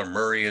that. Kyler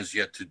Murray has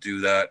yet to do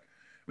that. I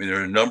mean, there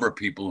are a number of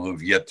people who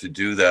have yet to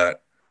do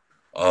that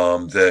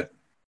that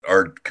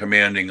are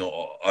commanding.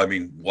 I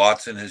mean,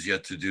 Watson has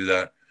yet to do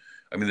that.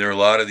 I mean, there are a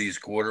lot of these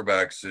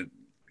quarterbacks that,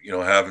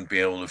 haven't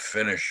been able to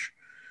finish,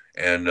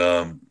 and,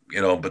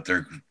 but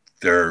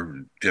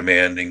they're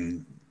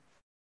demanding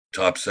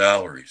top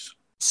salaries.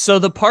 So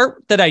the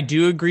part that I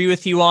do agree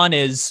with you on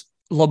is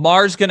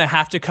Lamar's going to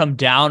have to come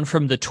down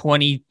from the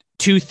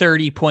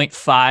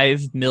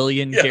 230.5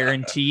 million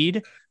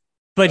guaranteed,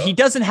 but he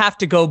doesn't have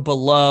to go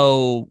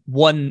below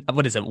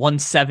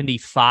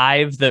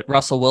 175 that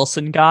Russell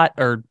Wilson got,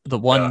 or the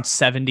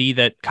 170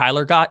 that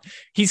Kyler got.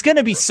 He's going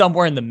to be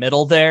somewhere in the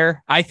middle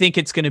there. I think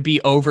it's going to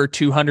be over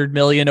 200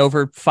 million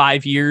over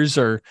 5 years,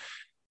 or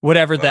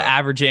whatever the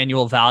average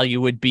annual value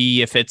would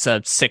be if it's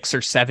a 6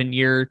 or 7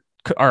 year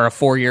or a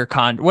 4-year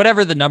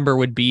whatever the number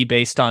would be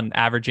based on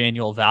average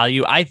annual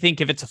value. I think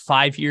if it's a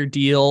 5-year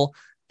deal,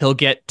 he'll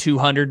get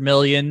 200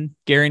 million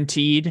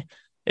guaranteed.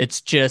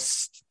 It's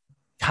just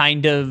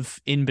kind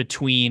of in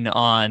between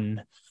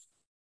on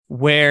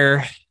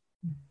what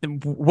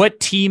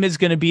team is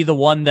going to be the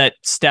one that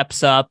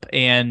steps up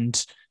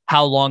and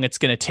how long it's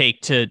going to take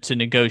to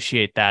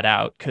negotiate that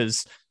out.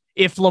 Because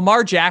if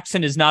Lamar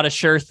Jackson is not a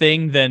sure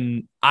thing,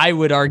 then I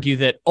would argue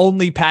that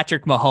only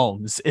Patrick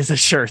Mahomes is a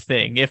sure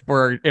thing. If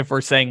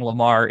we're saying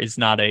Lamar is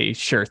not a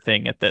sure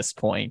thing at this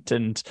point,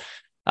 and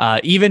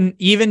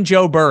even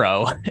Joe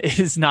Burrow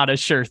is not a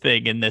sure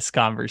thing in this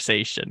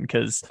conversation.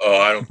 Because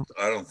I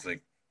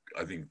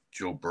think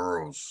Joe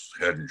Burrow's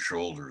head and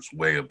shoulders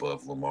way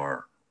above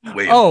Lamar.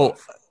 Above.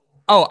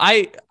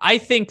 I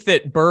think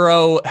that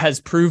Burrow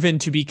has proven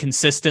to be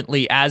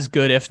consistently as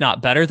good, if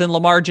not better, than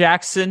Lamar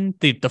Jackson.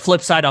 The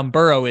flip side on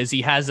Burrow is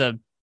he has a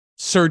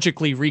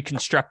surgically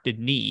reconstructed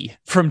knee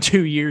from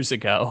 2 years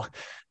ago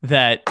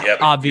that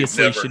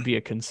obviously should be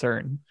a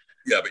concern.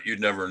 Yeah, but you'd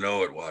never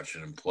know it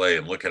watching him play,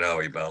 and look at how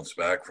he bounced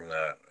back from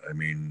that. I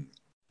mean,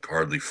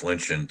 hardly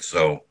flinching.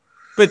 So,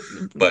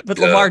 but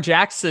Lamar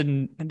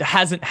Jackson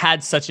hasn't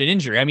had such an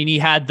injury. I mean, he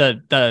had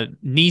the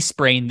knee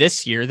sprain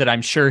this year that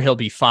I'm sure he'll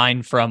be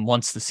fine from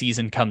once the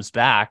season comes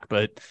back.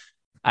 But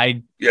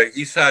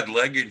he's had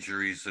leg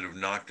injuries that have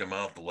knocked him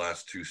out the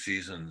last 2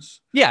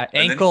 seasons. Yeah,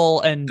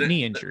 ankle and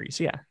knee injuries.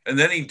 Yeah, and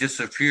then he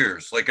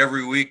disappears. Like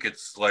every week,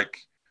 it's like,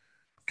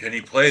 can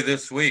he play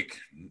this week?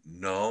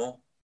 No.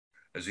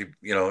 As he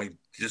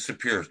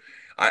disappears.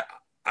 I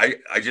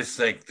just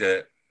think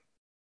that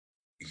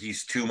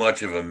he's too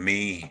much of a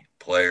me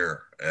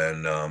player,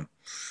 and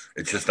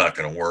it's just not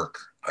going to work.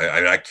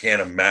 I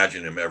can't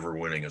imagine him ever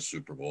winning a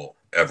Super Bowl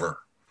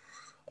ever.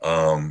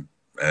 I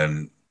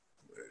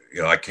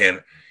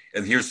can't.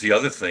 And here's the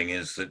other thing: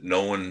 is that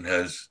no one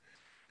has,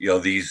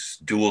 these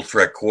dual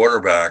threat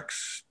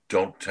quarterbacks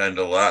don't tend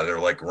to allow. They're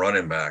like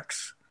running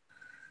backs.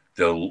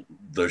 The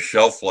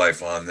shelf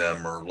life on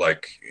them are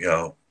like,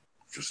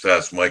 just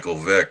ask Michael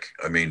Vick.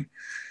 I mean,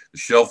 the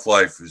shelf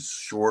life is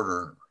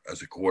shorter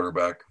as a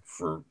quarterback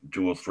for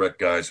dual threat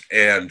guys.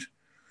 And,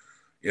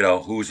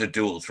 who's a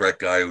dual threat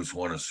guy who's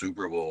won a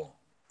Super Bowl?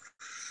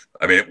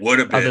 I mean, it would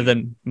have been. Other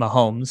than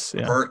Mahomes.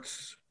 Yeah.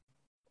 Hurts.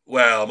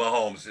 Well,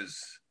 Mahomes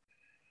is,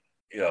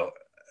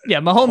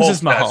 Mahomes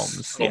is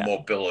Mahomes.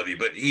 Mobility,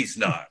 but he's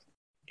not.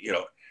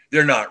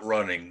 They're not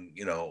running,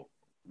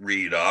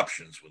 read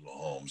options with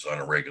Mahomes on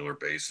a regular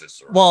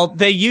basis.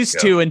 They used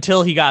to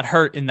until he got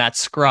hurt in that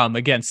scrum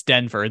against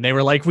Denver, and they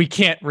were like, we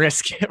can't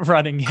risk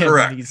running him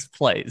in these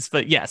plays.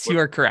 But yes, you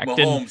are correct.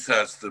 Mahomes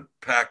has the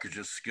package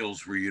of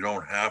skills where you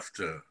don't have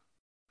to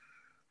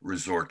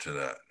resort to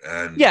that.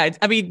 And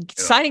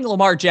signing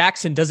Lamar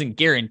Jackson doesn't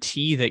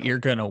guarantee that you're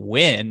going to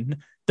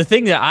win. The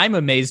thing that I'm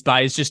amazed by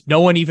is just no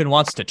one even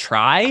wants to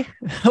try.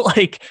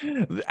 Like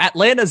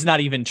Atlanta's not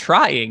even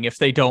trying if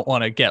they don't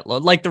want to get low.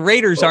 Like the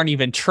Raiders aren't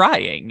even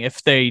trying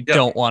if they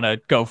don't want to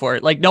go for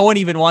it. Like no one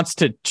even wants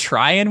to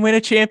try and win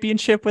a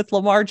championship with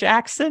Lamar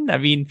Jackson. I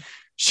mean,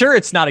 sure,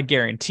 it's not a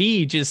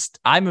guarantee. Just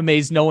I'm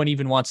amazed no one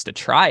even wants to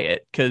try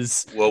it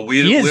because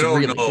we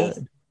don't know.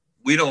 Good.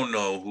 We don't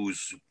know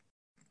who's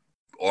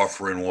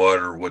offering what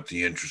or what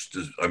the interest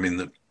is. I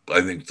mean,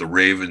 I think the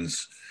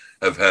Ravens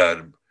have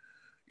had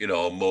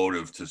a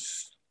motive to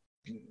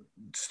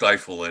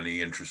stifle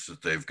any interest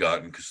that they've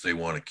gotten because they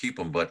want to keep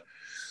him. But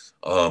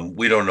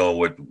we don't know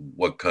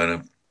what kind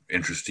of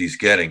interest he's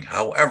getting.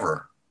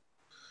 However,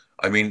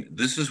 I mean,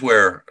 this is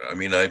where, I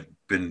mean, I've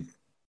been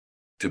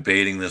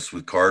debating this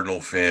with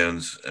Cardinal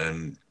fans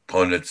and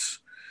pundits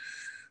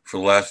for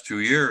the last 2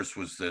 years,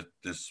 was that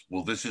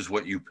this is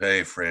what you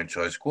pay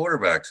franchise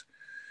quarterbacks.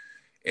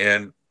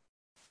 And,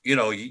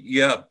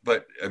 yeah,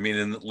 but I mean,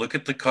 and look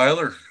at the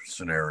Kyler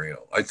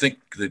scenario. I think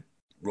that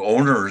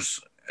owners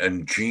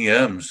and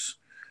GMs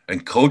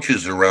and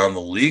coaches around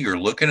the league are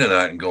looking at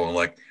that and going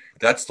like,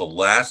 that's the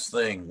last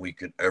thing we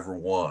could ever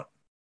want,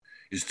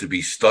 is to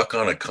be stuck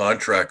on a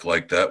contract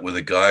like that with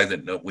a guy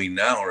that we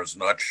now is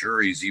not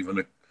sure he's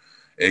even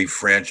a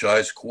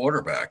franchise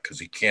quarterback because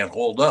he can't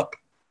hold up.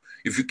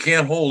 If you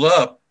can't hold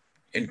up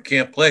and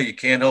can't play, you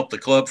can't help the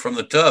club from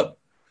the tub.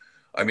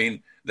 I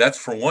mean, that's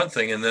for one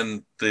thing. And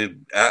then the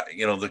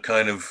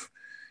kind of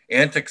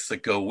antics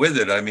that go with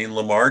it. I mean,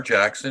 Lamar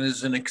Jackson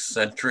is an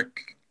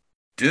eccentric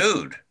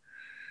dude.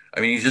 I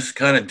mean, he just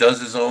kind of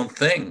does his own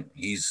thing.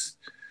 He's,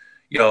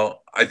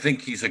 I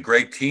think he's a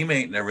great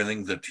teammate and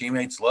everything. The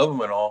teammates love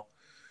him and all.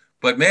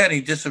 But, man, he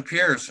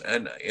disappears.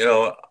 And,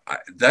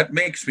 that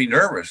makes me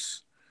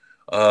nervous.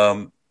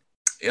 That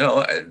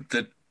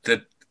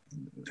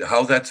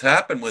how that's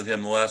happened with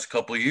him the last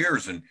couple of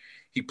years. And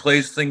he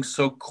plays things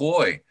so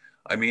coy.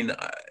 I mean,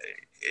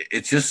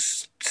 it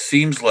just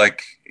seems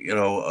like,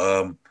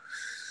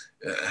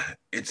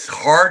 it's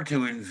hard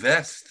to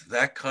invest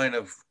that kind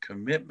of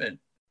commitment,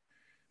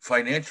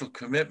 financial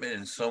commitment,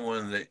 in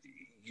someone that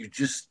you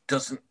just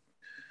doesn't,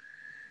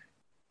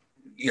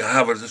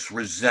 have this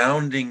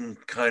resounding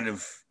kind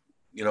of,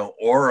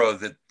 aura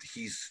that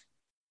he's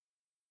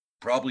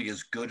probably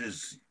as good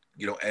as,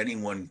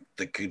 anyone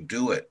that could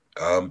do it.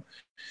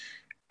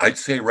 I'd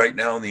say right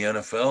now in the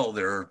NFL,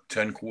 there are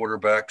 10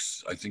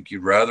 quarterbacks I think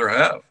you'd rather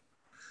have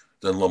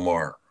than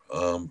Lamar,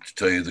 to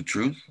tell you the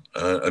truth.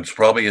 It's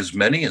probably as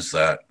many as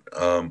that,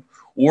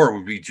 or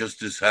would be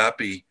just as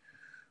happy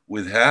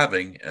with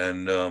having,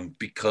 and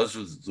because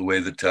of the way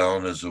the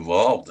talent has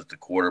evolved at the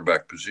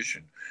quarterback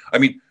position. I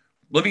mean,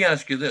 let me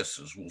ask you this,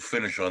 as we'll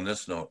finish on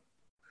this note.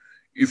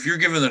 If you're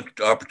given the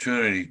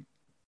opportunity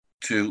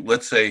to,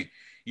 let's say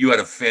you had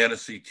a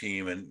fantasy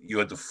team and you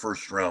had the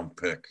first round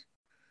pick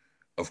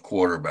of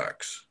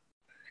quarterbacks,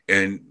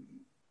 and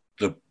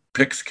the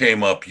picks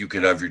came up, you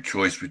could have your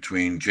choice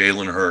between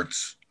Jalen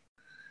Hurts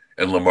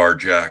and Lamar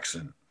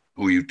Jackson.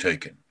 Who are you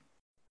taking?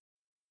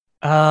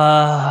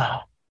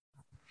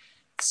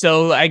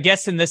 So I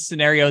guess in this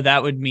scenario,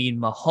 that would mean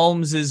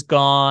Mahomes is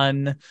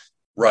gone.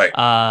 Right.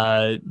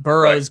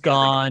 Burrow's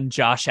gone.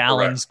 Josh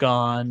Allen's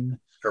gone.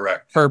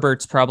 Correct.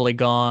 Herbert's probably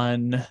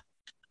gone.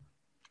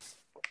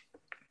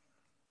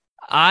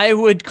 I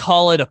would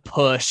call it a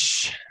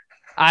push.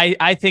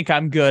 I think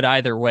I'm good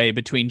either way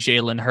between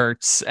Jalen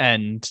Hurts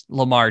and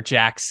Lamar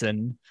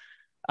Jackson.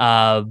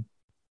 Well,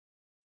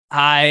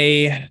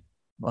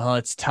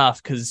 it's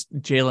tough because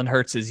Jalen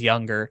Hurts is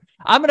younger.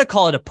 I'm going to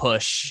call it a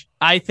push.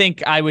 I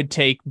think I would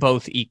take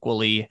both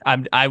equally. I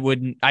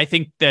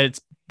think that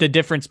the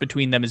difference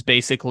between them is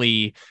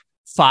basically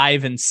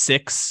 5 and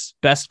 6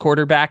 best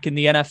quarterback in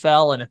the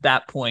NFL. And at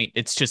that point,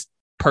 it's just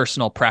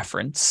personal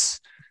preference.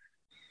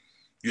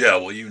 Yeah,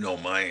 well, you know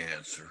my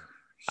answer.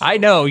 So. I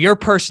know your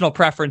personal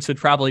preference would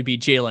probably be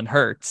Jalen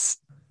Hurts.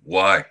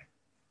 Why?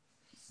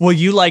 Well,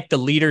 you like the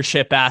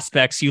leadership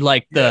aspects. You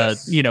like the,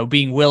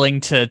 being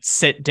willing to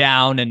sit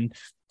down and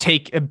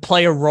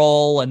play a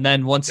role. And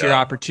then once your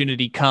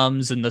opportunity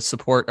comes and the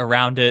support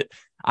around it,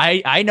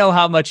 I know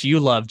how much you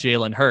love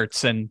Jalen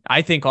Hurts. And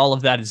I think all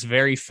of that is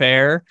very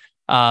fair.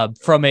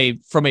 From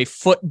a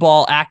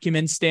football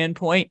acumen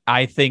standpoint,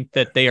 I think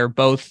that they are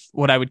both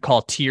what I would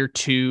call tier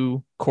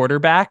 2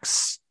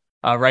 quarterbacks,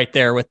 right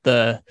there with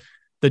the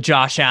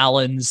Josh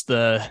Allens,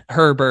 the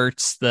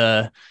Herberts,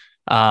 the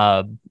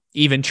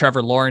even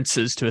Trevor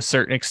Lawrence's to a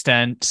certain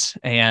extent.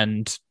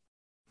 And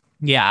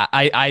yeah,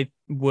 I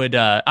would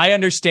I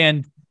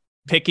understand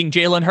picking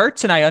Jalen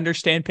Hurts and I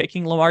understand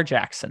picking Lamar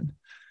Jackson.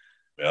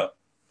 Yeah.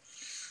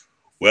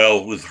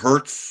 Well, with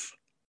Hurts,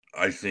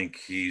 I think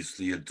he's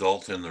the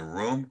adult in the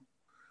room.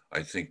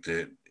 I think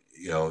that,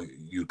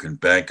 you can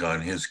bank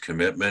on his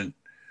commitment,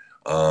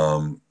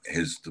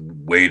 his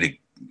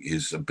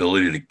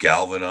ability to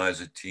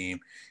galvanize a team,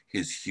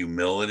 his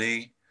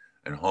humility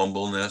and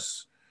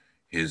humbleness,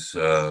 his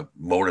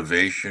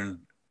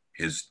motivation,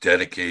 his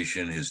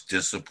dedication, his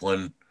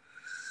discipline,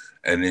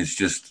 and his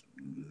just,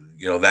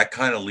 that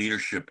kind of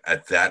leadership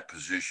at that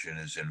position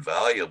is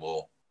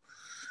invaluable.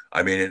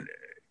 I mean,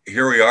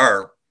 here we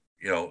are,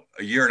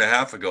 a year and a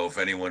half ago, if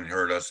anyone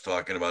heard us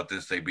talking about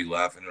this, they'd be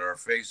laughing in our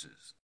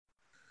faces.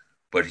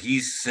 But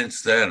he's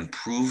since then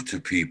proved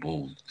to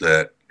people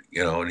that,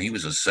 and he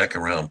was a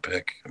second round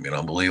pick. I mean,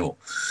 unbelievable.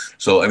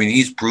 So, I mean,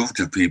 he's proved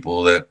to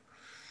people that,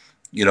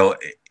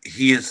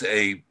 he is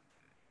a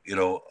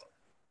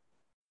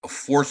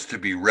force to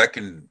be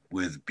reckoned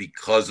with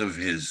because of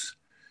his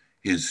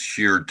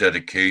sheer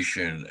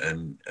dedication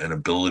and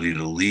ability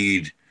to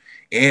lead,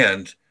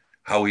 and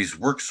how he's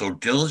worked so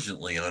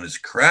diligently on his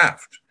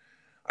craft.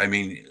 I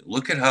mean,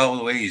 look at how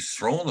the way he's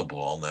throwing the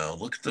ball now.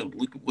 Look at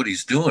what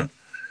he's doing.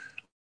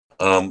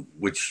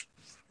 Which,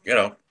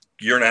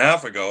 year and a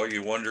half ago,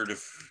 you wondered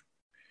if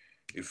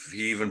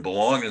he even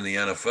belonged in the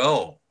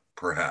NFL,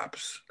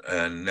 perhaps.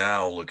 And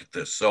now look at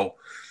this. So,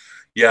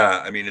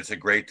 yeah, I mean, it's a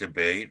great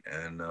debate,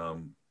 and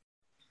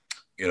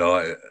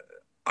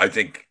I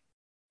think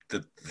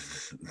that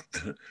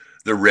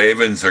the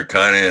Ravens are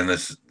kind of in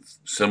this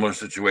similar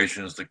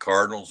situation as the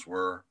Cardinals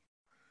were.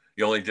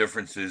 The only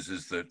difference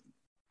is that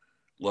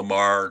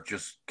Lamar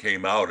just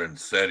came out and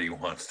said he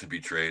wants to be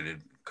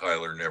traded.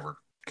 Kyler never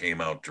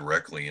came out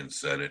directly and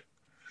said it.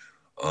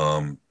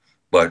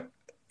 But,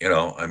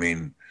 I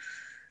mean,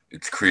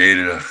 it's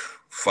created a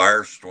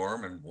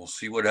firestorm, and we'll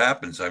see what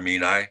happens. I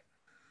mean, I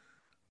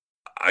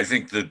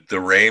think that the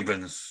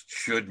Ravens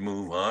should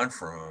move on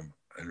from him.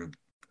 And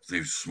if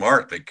they're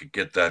smart, they could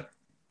get that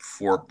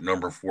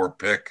number 4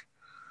 pick.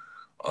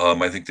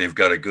 I think they've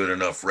got a good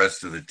enough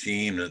rest of the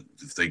team that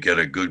if they get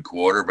a good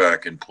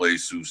quarterback in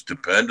place who's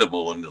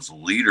dependable and is a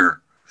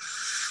leader,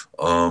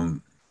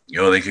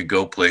 they could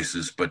go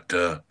places. But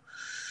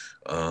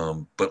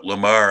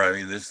Lamar, I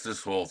mean,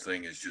 this whole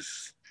thing is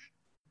just,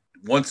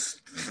 once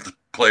the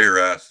player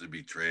has to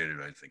be traded,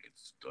 I think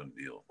it's a done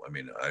deal. I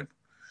mean, I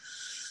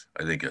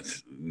think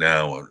it's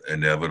now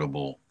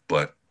inevitable,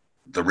 but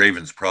the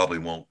Ravens probably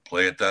won't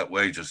play it that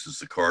way, just as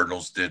the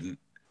Cardinals didn't.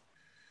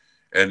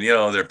 And,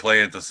 they're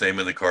playing it the same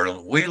in the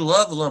Cardinals. We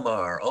love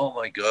Lamar. Oh,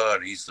 my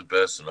God, he's the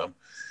best. And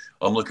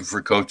I'm looking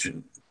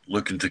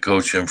to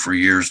coach him for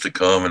years to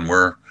come. And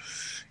we're,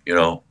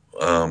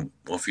 well,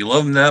 if you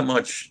love him that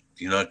much,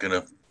 you're not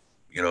going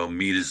to,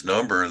 meet his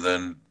number,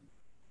 then,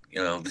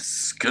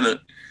 this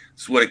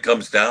is what it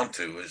comes down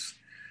to, is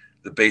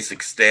the basic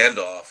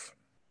standoff.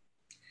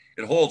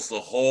 It holds the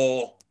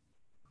whole,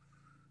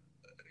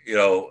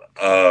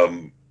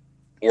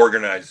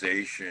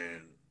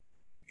 organization,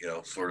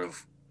 sort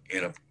of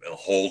in a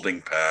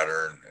holding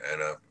pattern,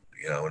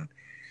 and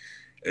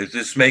it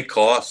just may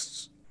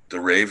cost the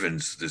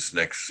Ravens this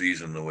next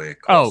season the way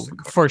it costs.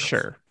 Oh, for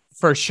sure.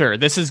 For sure.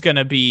 This is going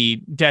to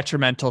be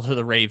detrimental to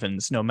the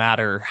Ravens no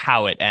matter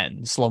how it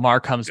ends. Lamar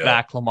comes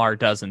back, Lamar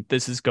doesn't.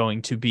 This is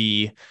going to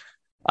be,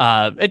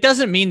 it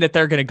doesn't mean that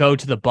they're going to go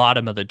to the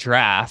bottom of the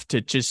draft.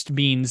 It just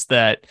means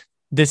that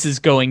this is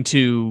going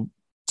to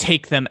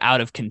take them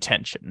out of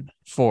contention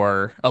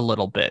for a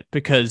little bit,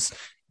 because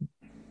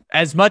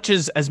as much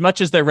as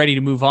they're ready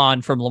to move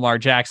on from Lamar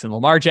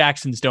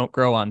Jacksons don't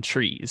grow on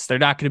trees. They're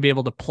not going to be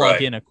able to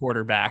plug in a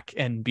quarterback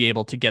and be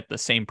able to get the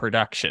same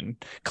production.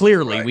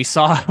 Clearly, we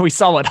saw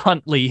what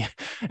Huntley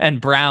and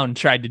Brown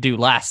tried to do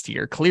last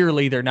year.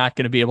 Clearly, they're not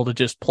going to be able to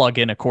just plug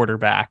in a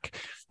quarterback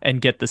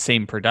and get the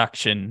same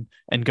production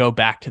and go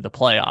back to the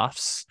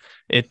playoffs.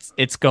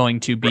 It's going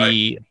to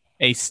be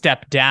a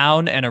step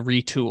down and a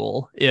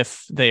retool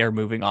if they are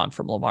moving on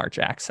from Lamar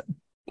Jackson.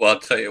 Well, I'll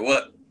tell you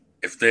what.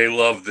 If they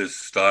love this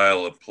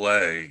style of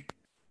play,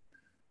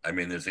 I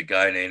mean, there's a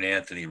guy named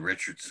Anthony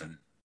Richardson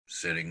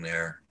sitting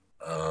there.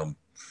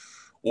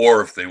 Or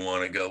if they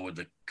want to go with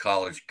the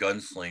college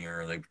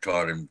gunslinger, they've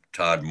taught him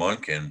Todd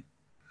Monken,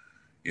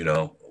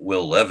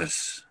 Will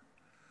Levis,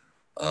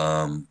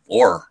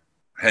 or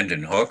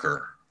Hendon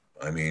Hooker.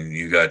 I mean,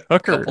 you got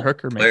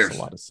Hooker makes a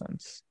lot of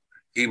sense.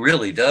 He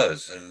really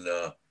does. And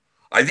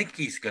I think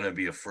he's going to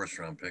be a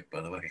first-round pick,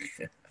 by the way.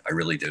 I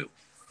really do.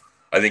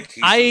 I think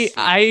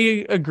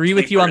I agree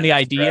with you on the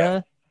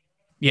idea.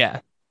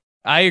 Yeah,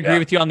 I agree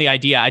with you on the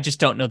idea. I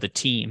just don't know the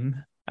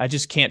team. I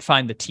just can't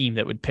find the team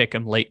that would pick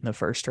him late in the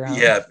first round.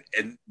 Yeah,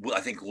 and I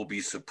think we'll be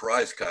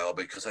surprised, Kyle,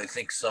 because I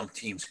think some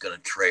team's going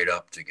to trade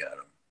up to get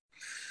him.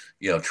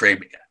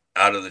 Trade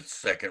out of the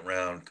second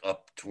round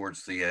up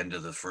towards the end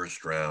of the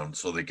first round,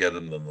 so they get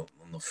him on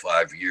the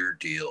 5-year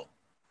deal.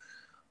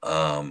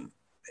 But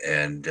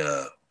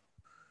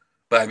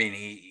I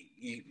mean,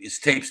 his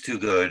tape's too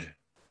good.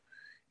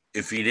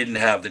 If he didn't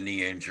have the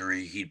knee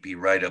injury, he'd be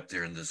right up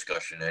there in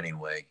discussion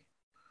anyway.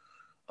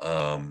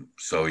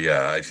 So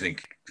yeah, I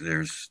think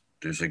there's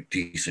a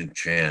decent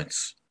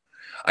chance.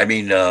 I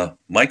mean,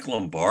 Mike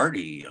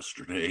Lombardi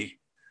yesterday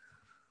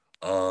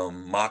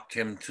mocked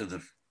him to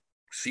the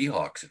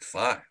Seahawks at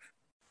 5.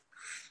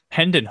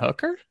 Hendon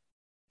Hooker?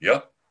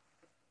 Yep.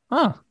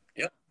 Huh.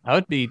 Yep. That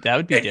would be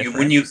different.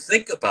 When you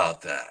think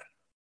about that,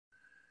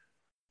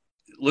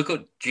 look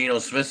what Geno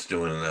Smith's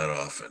doing in that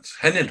offense.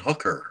 Hendon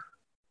Hooker.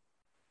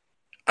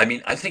 I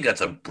mean, I think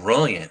that's a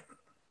brilliant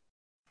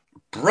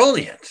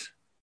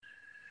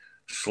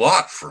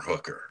slot for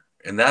Hooker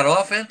in that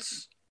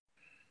offense.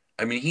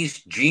 I mean,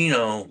 he's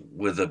Geno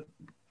with a,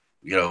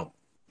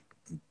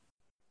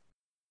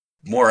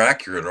 more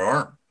accurate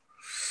arm.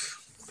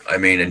 I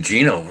mean, and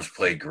Geno has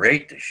played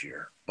great this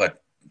year.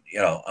 But,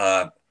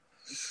 I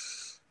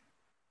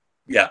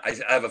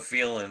have a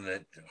feeling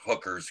that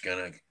Hooker's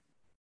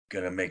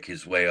gonna make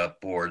his way up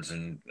boards,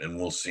 and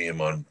we'll see him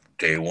on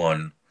day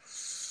one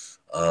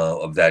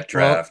of that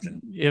draft. Well,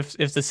 if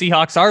the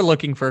Seahawks are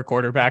looking for a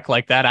quarterback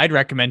like that, I'd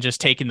recommend just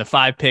taking the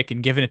 5 pick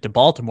and giving it to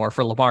Baltimore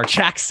for Lamar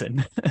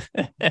Jackson.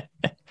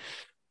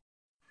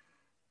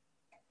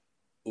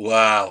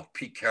 Wow,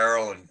 Pete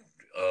Carroll and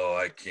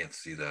I can't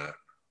see that.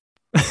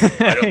 I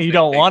don't You think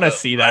don't they want to go.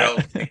 see I that.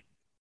 don't think.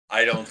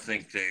 I don't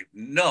think they.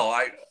 No,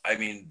 I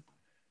mean,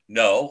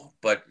 no,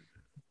 but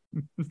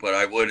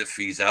I would if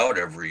he's out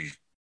every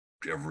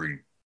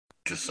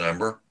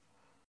December.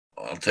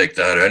 I'll take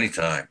that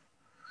anytime.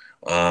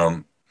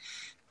 Um.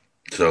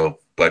 So,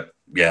 but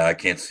yeah, I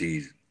can't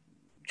see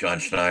John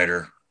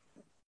Schneider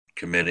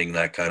committing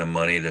that kind of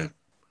money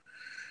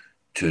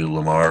to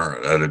Lamar.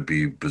 That'd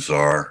be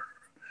bizarre.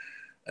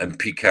 And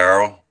Pete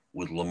Carroll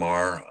with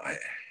Lamar,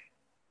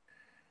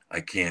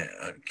 I can't.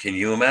 Can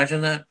you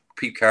imagine that?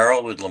 Pete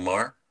Carroll with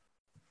Lamar?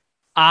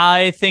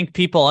 I think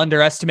people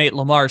underestimate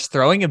Lamar's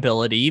throwing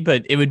ability,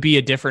 but it would be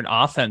a different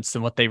offense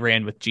than what they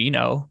ran with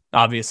Geno,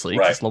 obviously,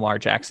 Right. because Lamar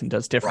Jackson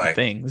does different Right.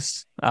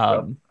 things.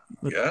 Yep.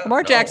 But Yeah.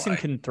 Lamar No. Jackson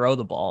can throw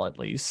the ball at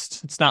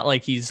least. It's not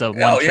like he's a Oh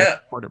one-trick yeah.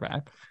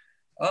 quarterback.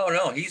 Oh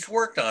no, he's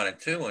worked on it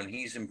too, and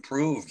he's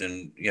improved.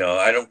 And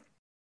I don't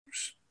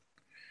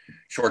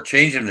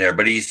shortchange him there,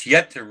 but he's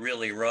yet to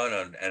really run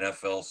an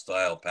NFL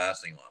style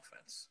passing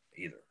offense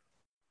either.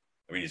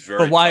 I mean, he's But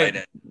very why? tight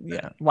end.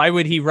 Yeah, why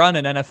would he run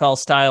an NFL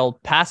style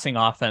passing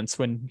offense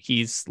when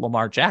he's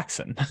Lamar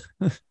Jackson?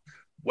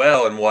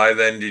 Well, and why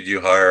then did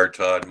you hire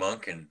Todd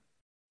Monken?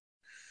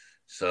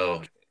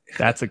 So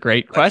That's a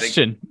great I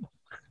question.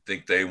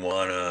 think they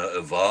want to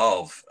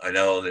evolve. I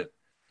know that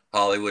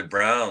Hollywood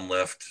Brown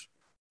left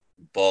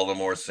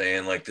Baltimore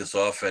saying like this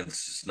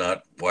offense is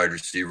not wide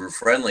receiver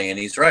friendly, and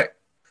he's right.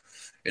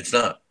 It's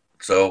not.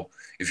 So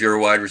if you're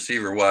a wide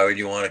receiver, why would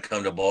you want to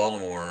come to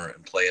Baltimore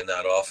and play in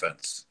that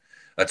offense?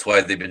 That's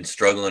why they've been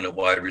struggling at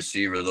wide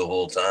receiver the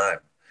whole time.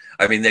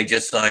 I mean, they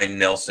just signed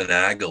Nelson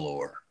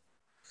Aguilar.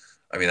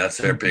 I mean, that's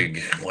their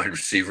big wide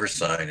receiver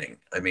signing.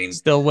 I mean,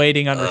 Still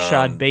waiting on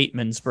Rashad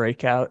Bateman's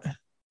breakout.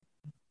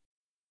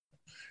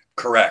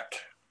 Correct.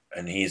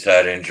 And he's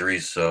had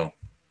injuries. So,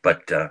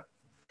 but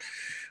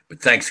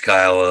thanks,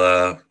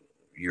 Kyle.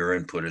 Your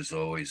input is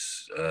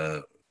always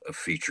a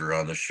feature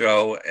on the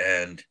show.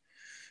 And,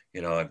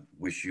 I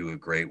wish you a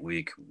great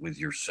week with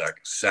your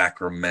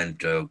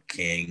Sacramento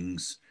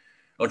Kings.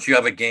 Don't you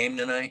have a game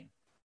tonight?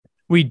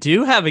 We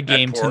do have a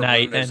game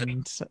Portland,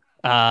 tonight,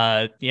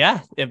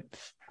 and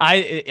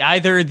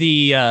either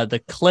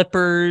the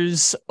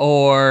Clippers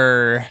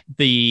or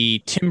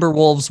the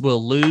Timberwolves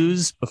will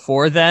lose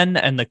before then,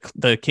 and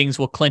the Kings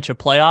will clinch a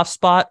playoff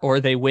spot, or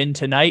they win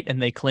tonight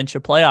and they clinch a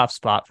playoff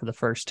spot for the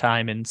first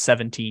time in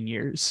 17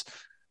 years.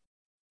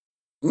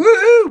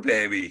 Woohoo,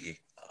 baby!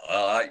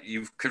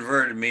 You've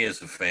converted me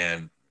as a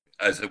fan,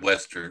 as a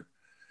Western.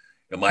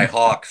 My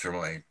Hawks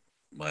are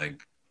my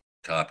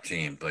top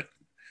team, but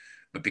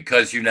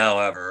because you now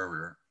have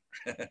Herber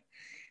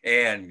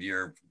and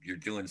you're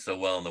doing so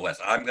well in the West,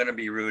 I'm going to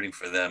be rooting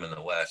for them in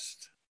the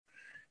West.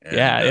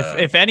 And,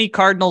 if any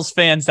Cardinals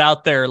fans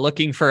out there are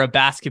looking for a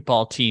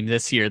basketball team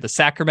this year, the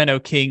Sacramento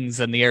Kings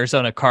and the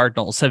Arizona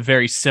Cardinals have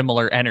very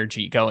similar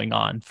energy going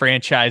on.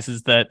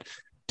 Franchises that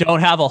don't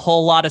have a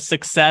whole lot of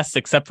success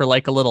except for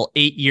like a little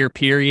 8-year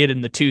period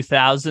in the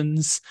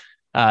 2000s.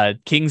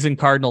 Kings and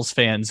Cardinals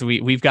fans,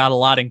 we've got a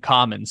lot in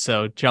common.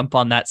 So jump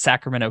on that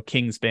Sacramento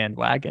Kings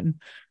bandwagon.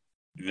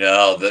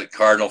 No, the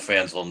Cardinal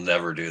fans will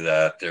never do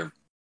that.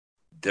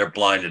 They're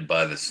blinded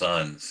by the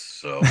Suns.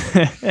 So,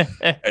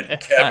 and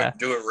Kevin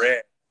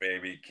Durant,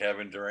 baby,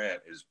 Kevin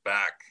Durant is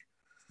back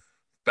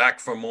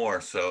for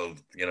more. So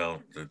they're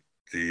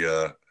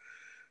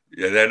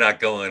not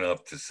going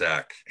up to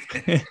Sac.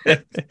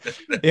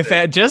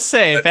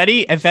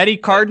 If any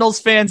Cardinals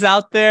fans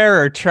out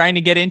there are trying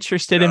to get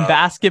interested in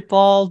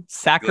basketball,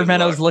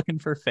 Sacramento's looking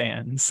for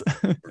fans.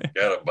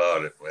 Forget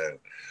about it, man.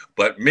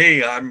 But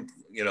me, I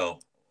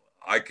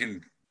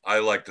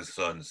like the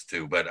Suns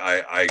too, but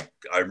I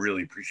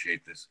really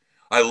appreciate this.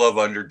 I love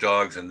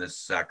underdogs, and this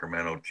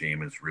Sacramento team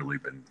has really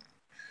been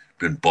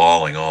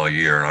balling all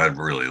year, and I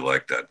really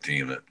like that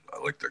team. I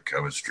like their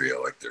chemistry, I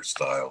like their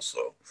style.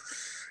 So,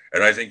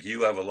 and I think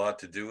you have a lot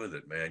to do with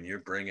it, man. You're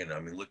bringing. I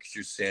mean, look at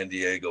your San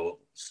Diego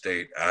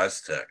State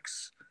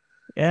Aztecs.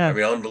 Yeah, I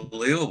mean,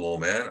 unbelievable,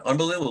 man,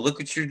 unbelievable. Look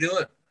what you're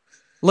doing.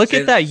 Look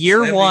at that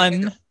year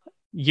one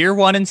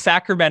in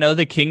Sacramento.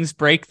 The Kings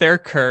break their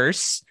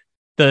curse.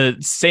 The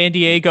San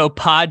Diego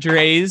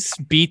Padres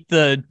beat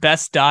the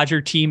best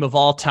Dodger team of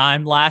all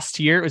time last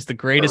year. It was the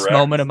greatest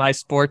moment of my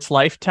sports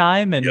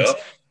lifetime. And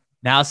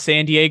now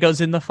San Diego's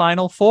in the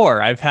Final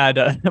Four. I've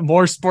had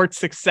more sports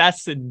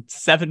success in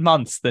 7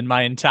 months than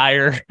my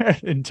entire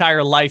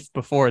life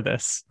before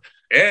this.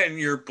 And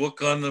your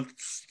book on the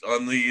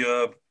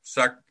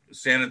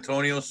San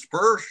Antonio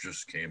Spurs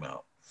just came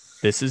out.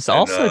 This is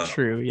also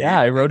true. Yeah,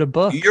 I wrote a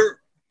book.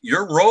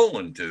 You're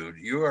rolling, dude.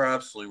 You are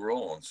absolutely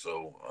rolling.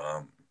 So,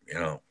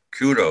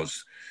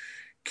 kudos.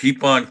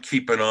 Keep on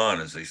keeping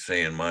on, as they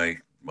say in my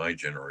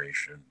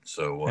generation.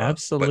 So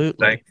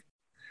absolutely.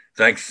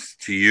 Thanks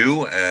to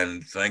you,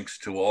 and thanks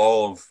to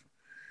all of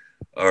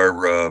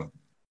our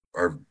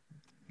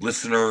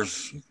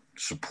listeners,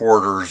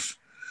 supporters.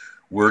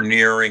 We're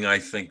nearing, I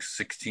think,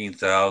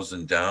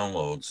 16,000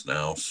 downloads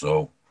now.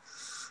 So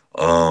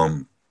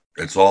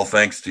it's all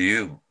thanks to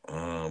you.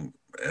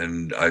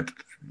 and I,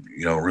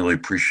 really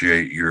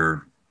appreciate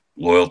your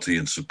loyalty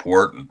and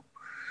support,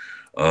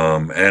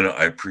 and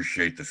I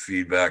appreciate the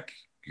feedback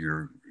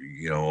you're,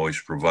 always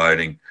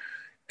providing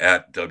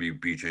at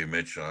WBJ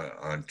Mitch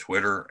on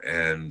Twitter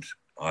and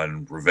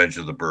on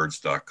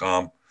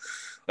revengeofthebirds.com.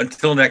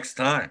 Until next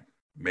time,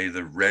 may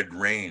the red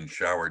rain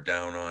shower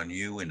down on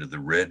you into the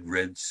red,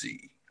 red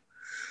sea.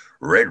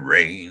 Red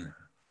rain.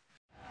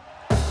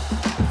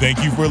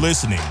 Thank you for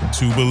listening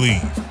to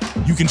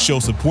Believe. You can show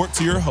support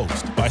to your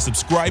host by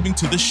subscribing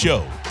to the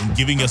show and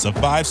giving us a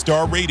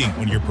 5-star rating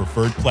on your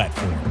preferred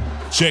platform.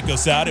 Check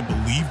us out at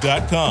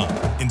Believe.com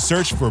and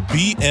search for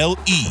BLEAV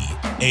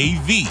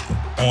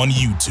on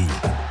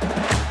YouTube.